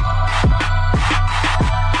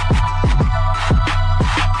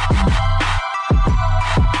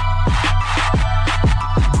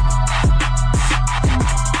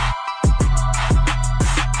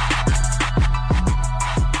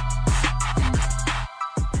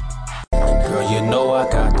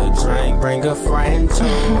 Bring a friend too.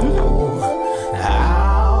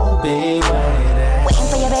 I'll be waiting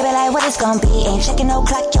for your baby like what it's gonna be. Ain't checking no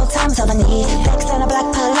clock, your time's all I need. Flex on the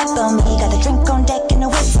block, pull up on me. Got a drink on deck and a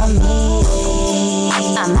whip for me.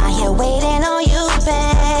 I'm out here waiting on you,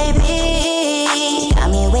 baby.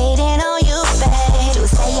 I'm here waiting on you, babe. To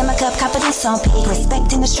stay in my cup, confidence on peak.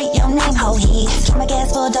 Respect in the street, your name, ho heat. Keep my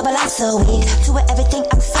gas full, double ounce a week. Do everything,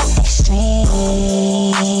 I'm so extreme.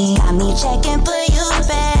 Got me checking for you,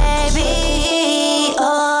 baby.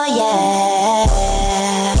 Oh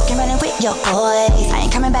yeah. You can run it with your boys. I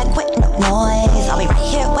ain't coming back with no noise. I'll be right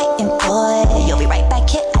here waiting for it. You'll be right back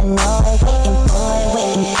here, I know it. Waiting for it,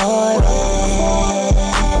 waiting for it.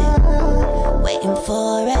 Waiting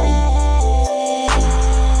for it.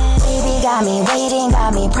 Baby got me waiting,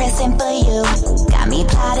 got me pressing for you. Got me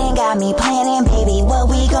plotting, got me planning, baby, what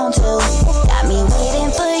we gon' do? Got me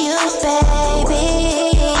waiting for you, baby.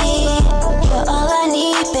 You're all I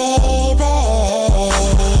need, baby.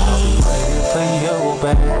 For you,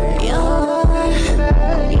 baby. You're all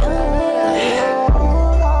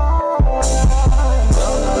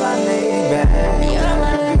I need, baby.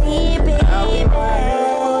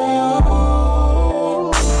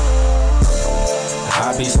 I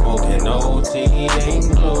be smoking OT,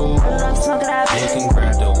 ain't blue. You can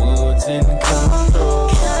grab the woods and come through.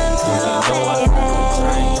 You know I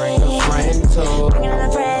can bring a friend too. Bring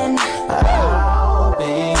another friend. I'll be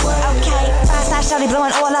waiting. Okay, 5-star shawty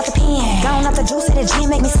blowing all out the pen. Gone off the juice at the gym,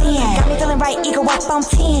 make me sin. Got me feeling right, ego up on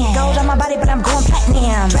 10. Gold on my body, but I'm going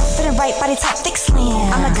platinum. Dress fitting right, body top, thick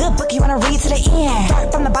slim. I'm a good book, you wanna read to the end.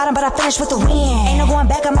 Start from the bottom, but I finish with the win. Ain't no going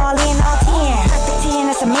back, I'm all in, all 10. Perfect 10,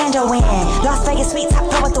 that's a Mando win. Las Vegas sweet, top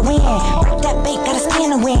floor with the win. Break that bait, gotta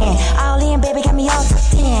spin to win. All in, baby, got me all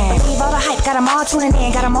tucked in. Believe all the hype, got them all tuning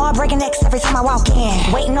in. Got them all breaking necks every time I walk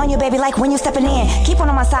in. Waiting on you, baby, like when you stepping in. Keep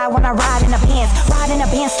on my side when I ride in the Benz. Ride in the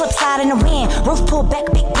Benz, slip slide in the wind. Roof pull back,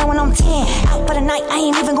 big blowing on 10. Out for the night, I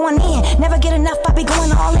ain't even going in. Never get enough, I be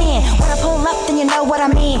going all in. When I pull up, then you know what I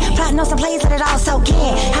mean. Plotting on some plays, let it all soak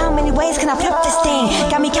in. How many ways can I flip this thing?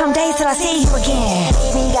 Got me count days till I see you again.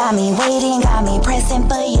 Baby, got me waiting, got me pressing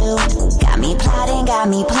for you. Got me plotting, got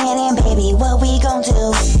me planning, baby, what we gon'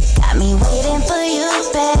 do? Got me waiting for you,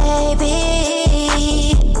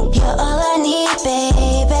 baby. You're all I need,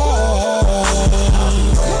 baby.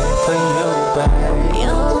 For you, baby.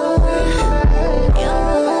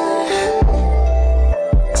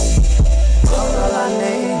 All I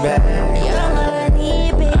need, baby. You're all I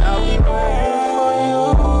need, baby.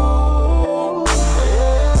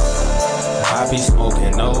 I be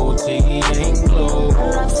smoking OT, ain't blue.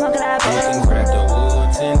 I'm smoking out, You can grab the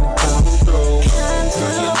woods and come through.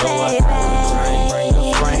 Girl, you know I can bring a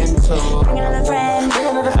friend too. Bring another friend.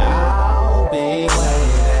 I'll be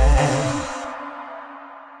waiting.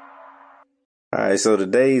 Alright, so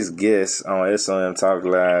today's guest on SOM Talk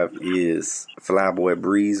Live is Flyboy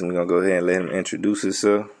Breeze, and we're gonna go ahead and let him introduce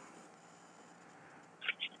himself.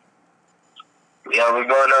 Yeah, we're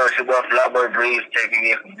going on. It's your boy Flyboy Breeze taking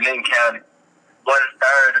in from Glenn County.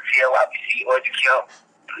 1/3 of TLYPC Orchard Camp.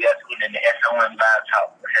 We are tuning in the SOM Live Talk.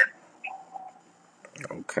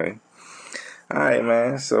 Okay. Alright,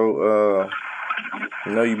 man. So, I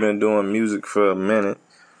know you've been doing music for a minute,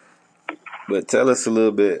 but tell us a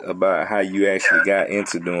little bit about how you actually got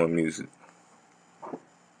into doing music.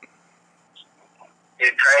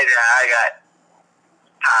 It's crazy how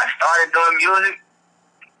I started doing music.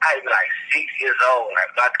 I was like 6 years old. Like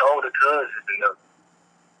my older cousins,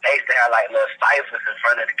 they used to have like little ciphers in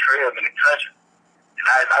front of the crib in the country. And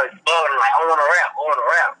I was bugging like, I want to rap.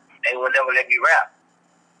 they would never let me rap.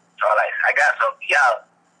 So like, I got some,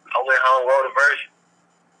 I went home, wrote a verse.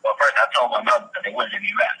 Well, first I told my mother that they wouldn't let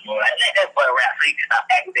me rap. You know, like, let that boy rap so he can stop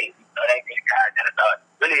aggravating me. So that great guy that I thought,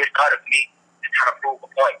 really it started for me to try to prove a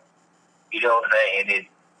point. You know what I'm saying? And then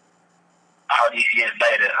all these years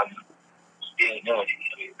later, I'm still doing it.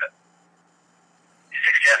 I mean, it's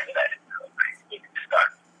successful at it. So, like, it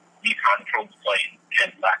started me trying to prove a point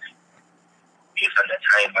and like, do something that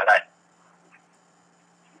changed my life.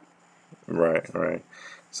 Right.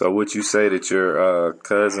 So would you say that your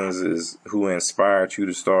cousins is who inspired you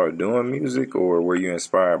to start doing music, or were you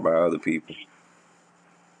inspired by other people?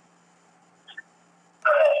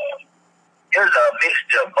 It was a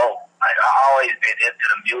mixture of both. Like, I always been into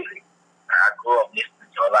the music. I grew up listening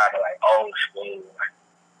to a lot of like old school, like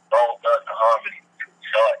Bone Thugs and Harmony,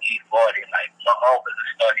 Short E40, like my uncles and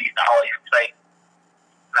stuff. He used to always play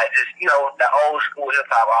like just, you know, the old school hip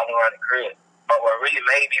hop all around the crib. But what really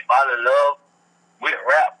made me fall in love with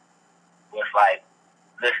rap was like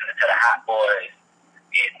listening to the Hot Boys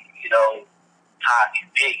and, you know, Pac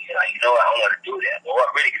and Big. And like, you know what, I want to do that. But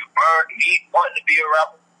what really confirmed me wanting to be a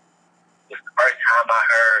rapper was the first time I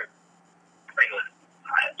heard, like, it was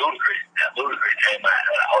Ludacris. That Ludacris came out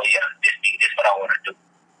and like, oh yeah, this is what I want to do.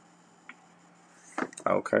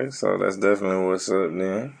 Okay, so that's definitely what's up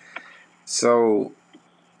then. So,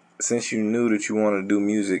 since you knew that you wanted to do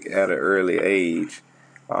music at an early age,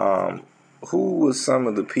 who was some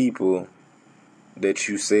of the people that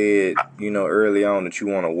you said, you know, early on that you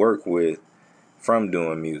want to work with from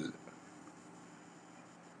doing music?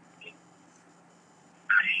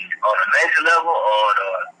 On a major level or on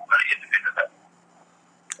an independent level?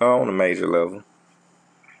 Oh, on a major level. On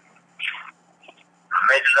a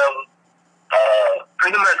major level?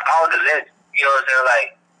 Pretty much all the legends. You know what I'm saying? Like,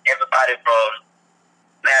 everybody from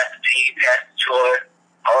Master P, Pastor Troy,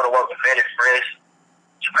 I want to work with Manny Fresh,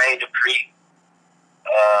 Jermaine Dupri,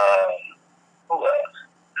 who else?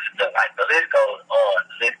 Like, the list goes on.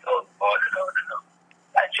 And on.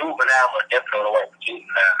 Like, Juvenile, I definitely want to work with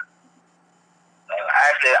Juvenile.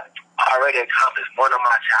 Actually, I already accomplished one of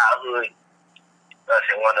my childhood, I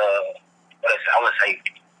would say,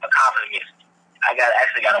 accomplishments. I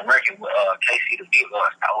actually got to working with KC the Beat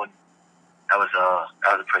once. That was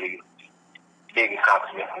a pretty big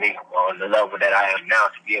accomplishment for me on the level that I am now,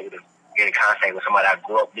 to be able to get in contact with somebody I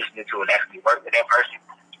grew up listening to and actually work with that person.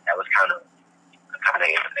 That was kind of an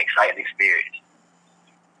exciting experience.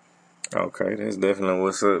 Okay, that's definitely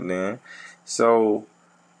what's up then. So,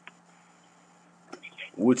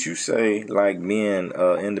 would you say, like, being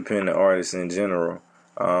independent artists in general,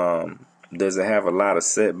 does it have a lot of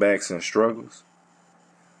setbacks and struggles?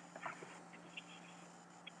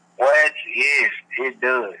 What? Yes, it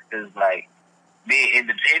does. Because, like, being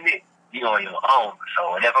independent, you on your own.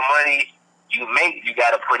 So whatever money you make, you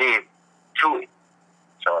got to put in to it.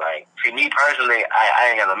 So, like, to me personally,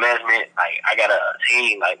 I ain't got no management. Like, I got a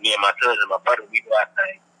team, like me and my cousin, my brother, we do our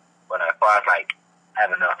thing. But as far as, like,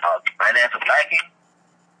 having a financial backing,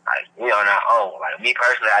 like, we on our own. Like, me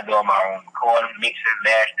personally, I do all my own recording, mixing,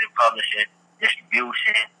 mastering, publishing,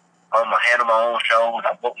 distribution. I handle my own shows.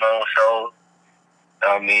 I book my own shows.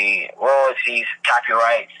 I mean, royalties,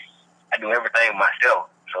 copyrights. I do everything myself.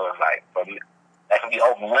 So it's like, for me, that can be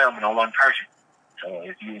overwhelming on one person. So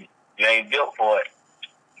if you ain't built for it,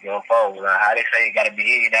 you're going to fall. Like how they say, it got to be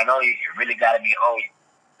here, that on you. It really got to be on you.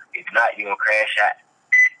 If not, you're going to crash out.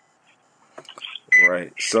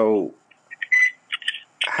 Right. So,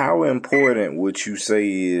 how important would you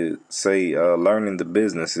say learning the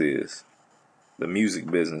business is? The music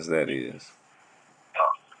business, that is.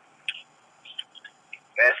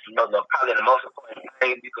 That's probably the most important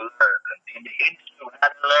thing you can learn. In the industry, what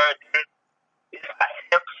I learned is it's like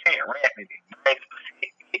 10% rapping, 90%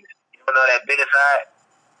 business. You don't know that business side,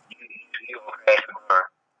 you're going to crash and burn.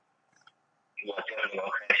 You're definitely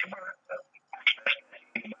going to crash and burn. So,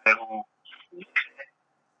 anybody who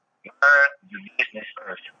learn the business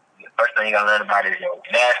first. The first thing you got to learn about is your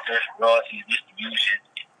masters, royalties, distribution.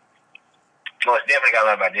 Most definitely got to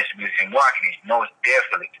learn about distribution and marketing. Most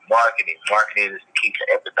definitely marketing. Marketing is the key to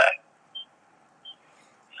everything.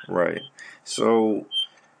 Right. So,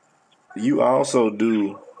 you also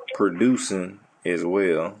do producing as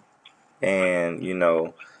well. And, you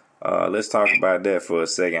know, let's talk about that for a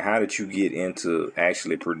second. How did you get into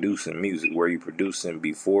actually producing music? Were you producing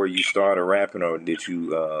before you started rapping, or did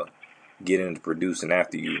you get into producing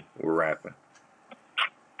after you were rapping?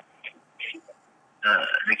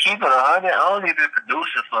 To keep it 100, I only been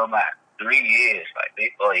producing for about 3 years,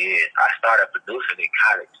 like 4 years. I started producing in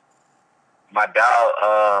college. My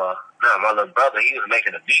dog, my little brother, he was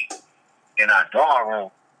making a beat in our dorm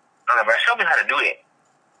room. I'm like, bro, show me how to do that.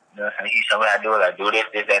 You know what I'm saying? He showed me how to do it. I do this,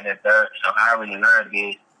 that, and the third. So how I really learned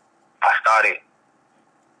is I started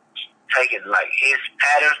taking like his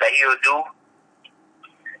patterns that he would do,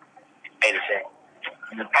 and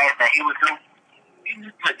the patterns that he would do, and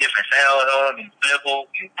just put different sounds on them and flip them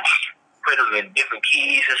and put them in different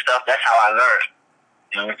keys and stuff. That's how I learned.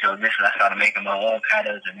 You know, until eventually I started making my own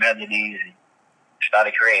patterns and melodies and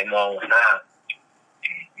started creating my own sound.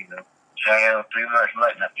 And, you know, here I am 3 months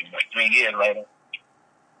later, not 3 months, 3 years later.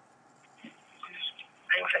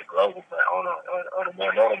 I ain't gonna say global, but on a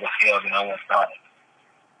more notable scale than I was started.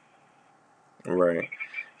 Right.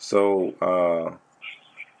 So,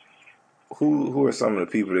 who are some of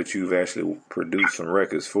the people that you've actually produced some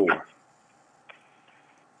records for?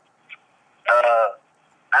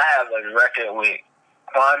 I have a record with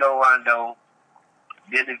Quando Rondo,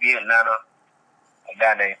 Billy Vietnam, a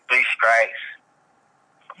guy named Three Strikes,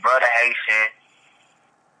 Brother Haitian,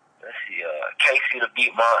 let's see, Casey the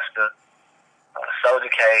Beat Monster, Soulja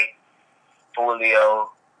K,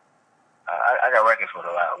 Folio. I got records with a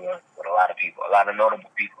lot of people, a lot of notable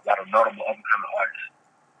people, a lot of notable up-and-coming artists.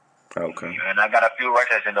 Okay. And I got a few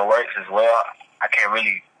records in the works as well. I can't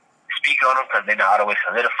really speak on them because they're not all the way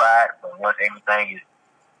solidified. But once everything is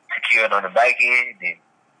secured on the back end, then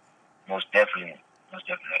most definitely got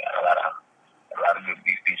a lot of good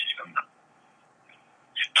big features coming up.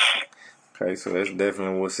 Okay, so that's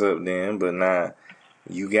definitely what's up then. But now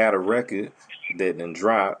you got a record that done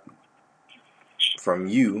dropped from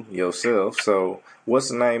you yourself. So what's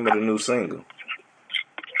the name of the new single?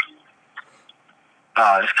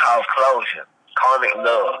 It's called Closure. Karmic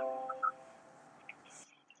Love.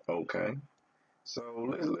 Okay. So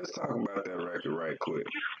let's talk about that record right quick.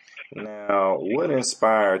 Now, what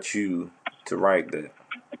inspired you to write that?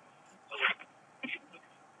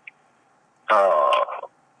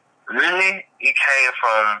 Really, it came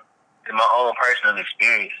from my own personal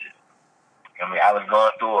experiences. I mean, I was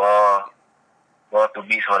going through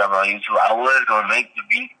beats or whatever on YouTube. I was gonna make the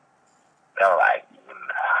beat, but I was like,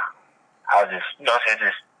 I was just, you know what I'm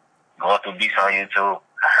saying, just going through beats on YouTube.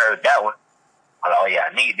 I heard that one. I was like, oh yeah,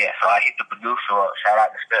 I need that. So I hit the producer up. Shout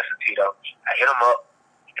out to Spencer Tito. I hit him up,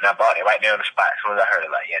 and I bought it right there on the spot. As soon as I heard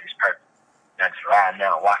it, like, yeah, this is perfect. And I just riding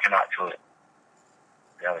out, walking out to it.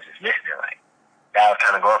 And I was just listening, like, that was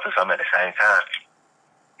kind of going through something at the same time.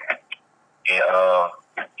 And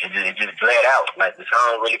it just bled out. Like, the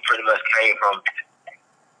song really pretty much came from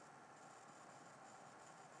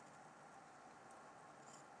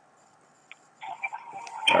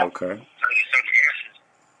Okay. So you see the answers,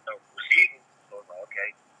 receiving. So I was like, okay,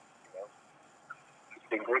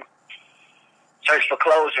 search for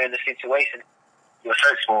closure in the situation you'll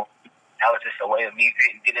search for. That was just a way of me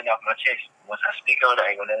getting it off my chest. Once I speak on it,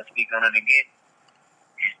 I ain't gonna never speak on it again.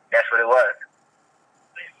 That's what it was.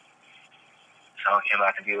 The song came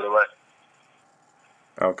out to be what it was.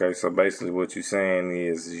 Okay, so basically what you're saying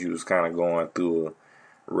is you was kind of going through a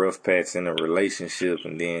rough patch in a relationship,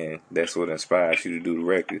 and then that's what inspired you to do the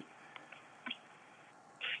record.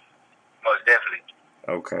 Most definitely.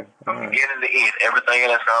 Okay. From beginning to end, everything in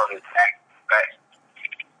that song is back.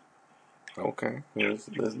 Okay, that's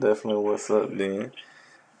definitely what's up then.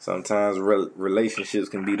 Sometimes relationships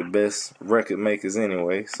can be the best record makers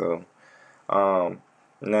anyway. So,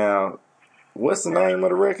 now, what's the name of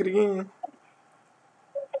the record again?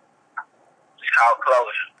 It's called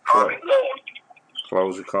Closure. Karmic Love.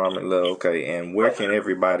 Closure, Karmic Love. Okay, and where can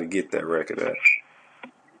everybody get that record at?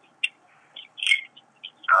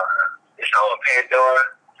 It's on Pandora,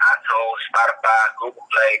 iTunes, Spotify, Google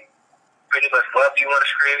Play. Pretty much wherever you want to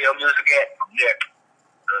stream your music at, from there.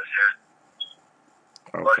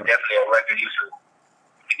 Okay. Most definitely a record you should.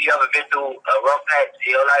 If you ever been through a rough patch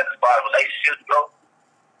in your life as far as relationships go,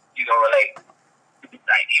 you gonna relate.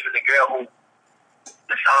 Like, even the girl who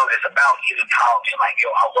the song is about, even called me like, yo,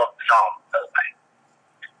 I love the song. Like,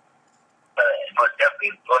 most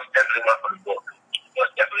definitely one from the book.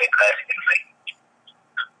 Most definitely a classic in the making.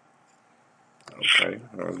 Okay,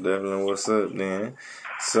 that's definitely what's up then.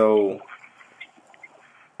 So,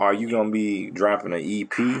 are you gonna be dropping an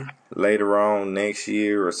EP later on next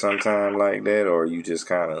year or sometime like that, or are you just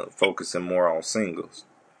kind of focusing more on singles?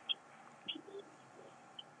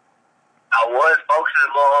 I was focusing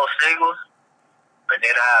more on singles, but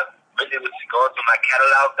then I really was going through my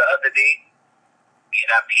catalog the other day, and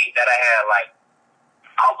I peeped that I had like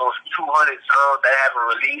almost 200 songs that I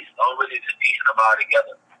haven't released. I'm really just piecing them all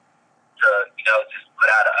together to, just put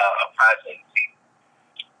out a project.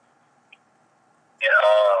 And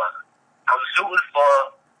I'm shooting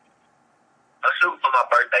for my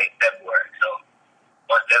birthday in February, so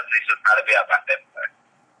most definitely should probably be out by February.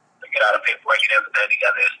 To get all the paperwork and everything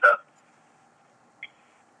together and stuff.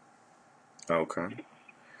 Okay.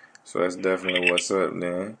 So that's definitely what's up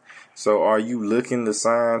then. So are you looking to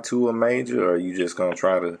sign to a major, or are you just going to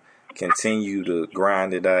try to continue to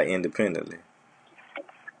grind it out independently?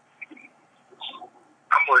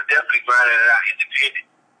 I'm going to definitely grind it out independent.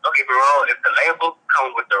 Don't get me wrong, if the label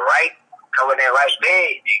comes with that right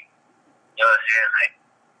bag, you know what I'm saying? Like,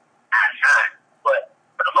 I sign. But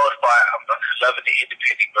for the most part, I'm just loving the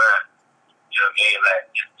independent grind. You know what I mean? Like,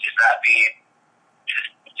 just not being,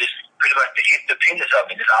 just pretty much the independence of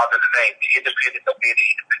it. It's all in the name. The independence of being an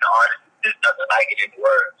independent artist. There's nothing like it in the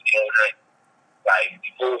world. You know what I'm saying? Like,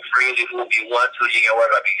 you move freely, move if you want to. You ain't worry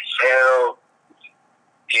about being sold.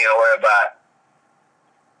 You ain't worry about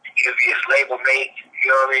if it's label mate. You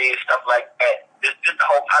know what I mean? Stuff like that. Just the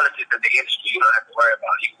whole politics of the industry. You don't have to worry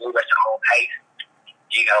about it. You can move at your own pace.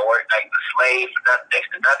 You gotta work like a slave for nothing, next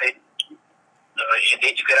to nothing. And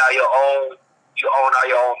then you get all your own. You own all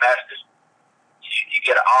your own masters. You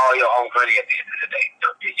get all your own money at the end of the day.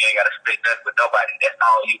 You ain't got to split nothing with nobody. That's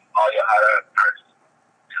all your hard-earned purse.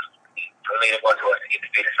 So lean one towards the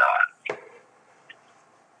independent side.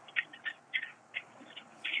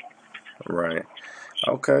 Right.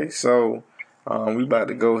 Okay, so we about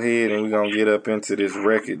to go ahead and we're going to get up into this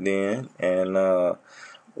record then. And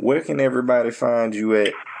where can everybody find you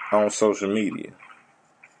at on social media?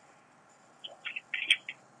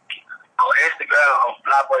 On Instagram, on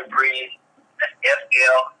Flyboy Breeze. That's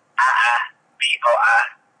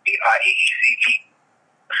FLIIBOIBREEZE.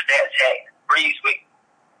 Snapchat, Breeze with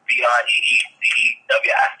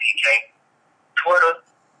BREEZEWICK. Twitter,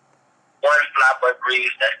 one Flyboy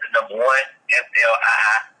Breeze. That's the number one.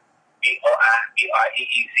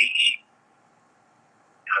 FLIIBOIBREEZE.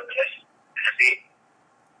 That's it.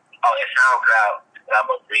 Oh, and SoundCloud,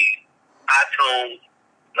 Flyboy Breeze. iTunes,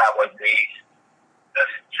 Flyboy Breeze.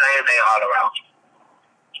 That's the same thing all around.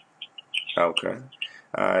 Okay.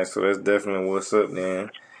 All right, so that's definitely what's up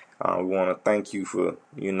then. We want to thank you for,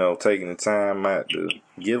 taking the time out to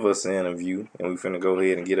give us an interview. And we finna go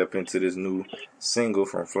ahead and get up into this new single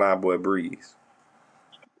from Flyboy Breeze.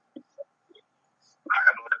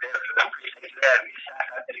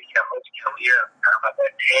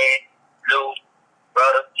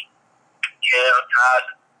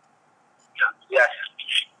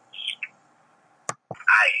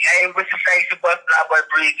 Hey, what you say? It's your boy Flyboy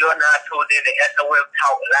Breeze. You're now tuned in to SOM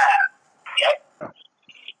Talk Live. Yeah.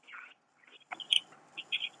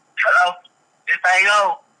 Hello? This thing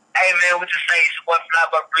on? Hey, man, what you say? It's your boy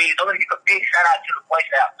Flyboy Breeze. I'm going to give a big shout out to the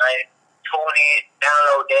voice out, man. Tune in,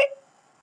 download that.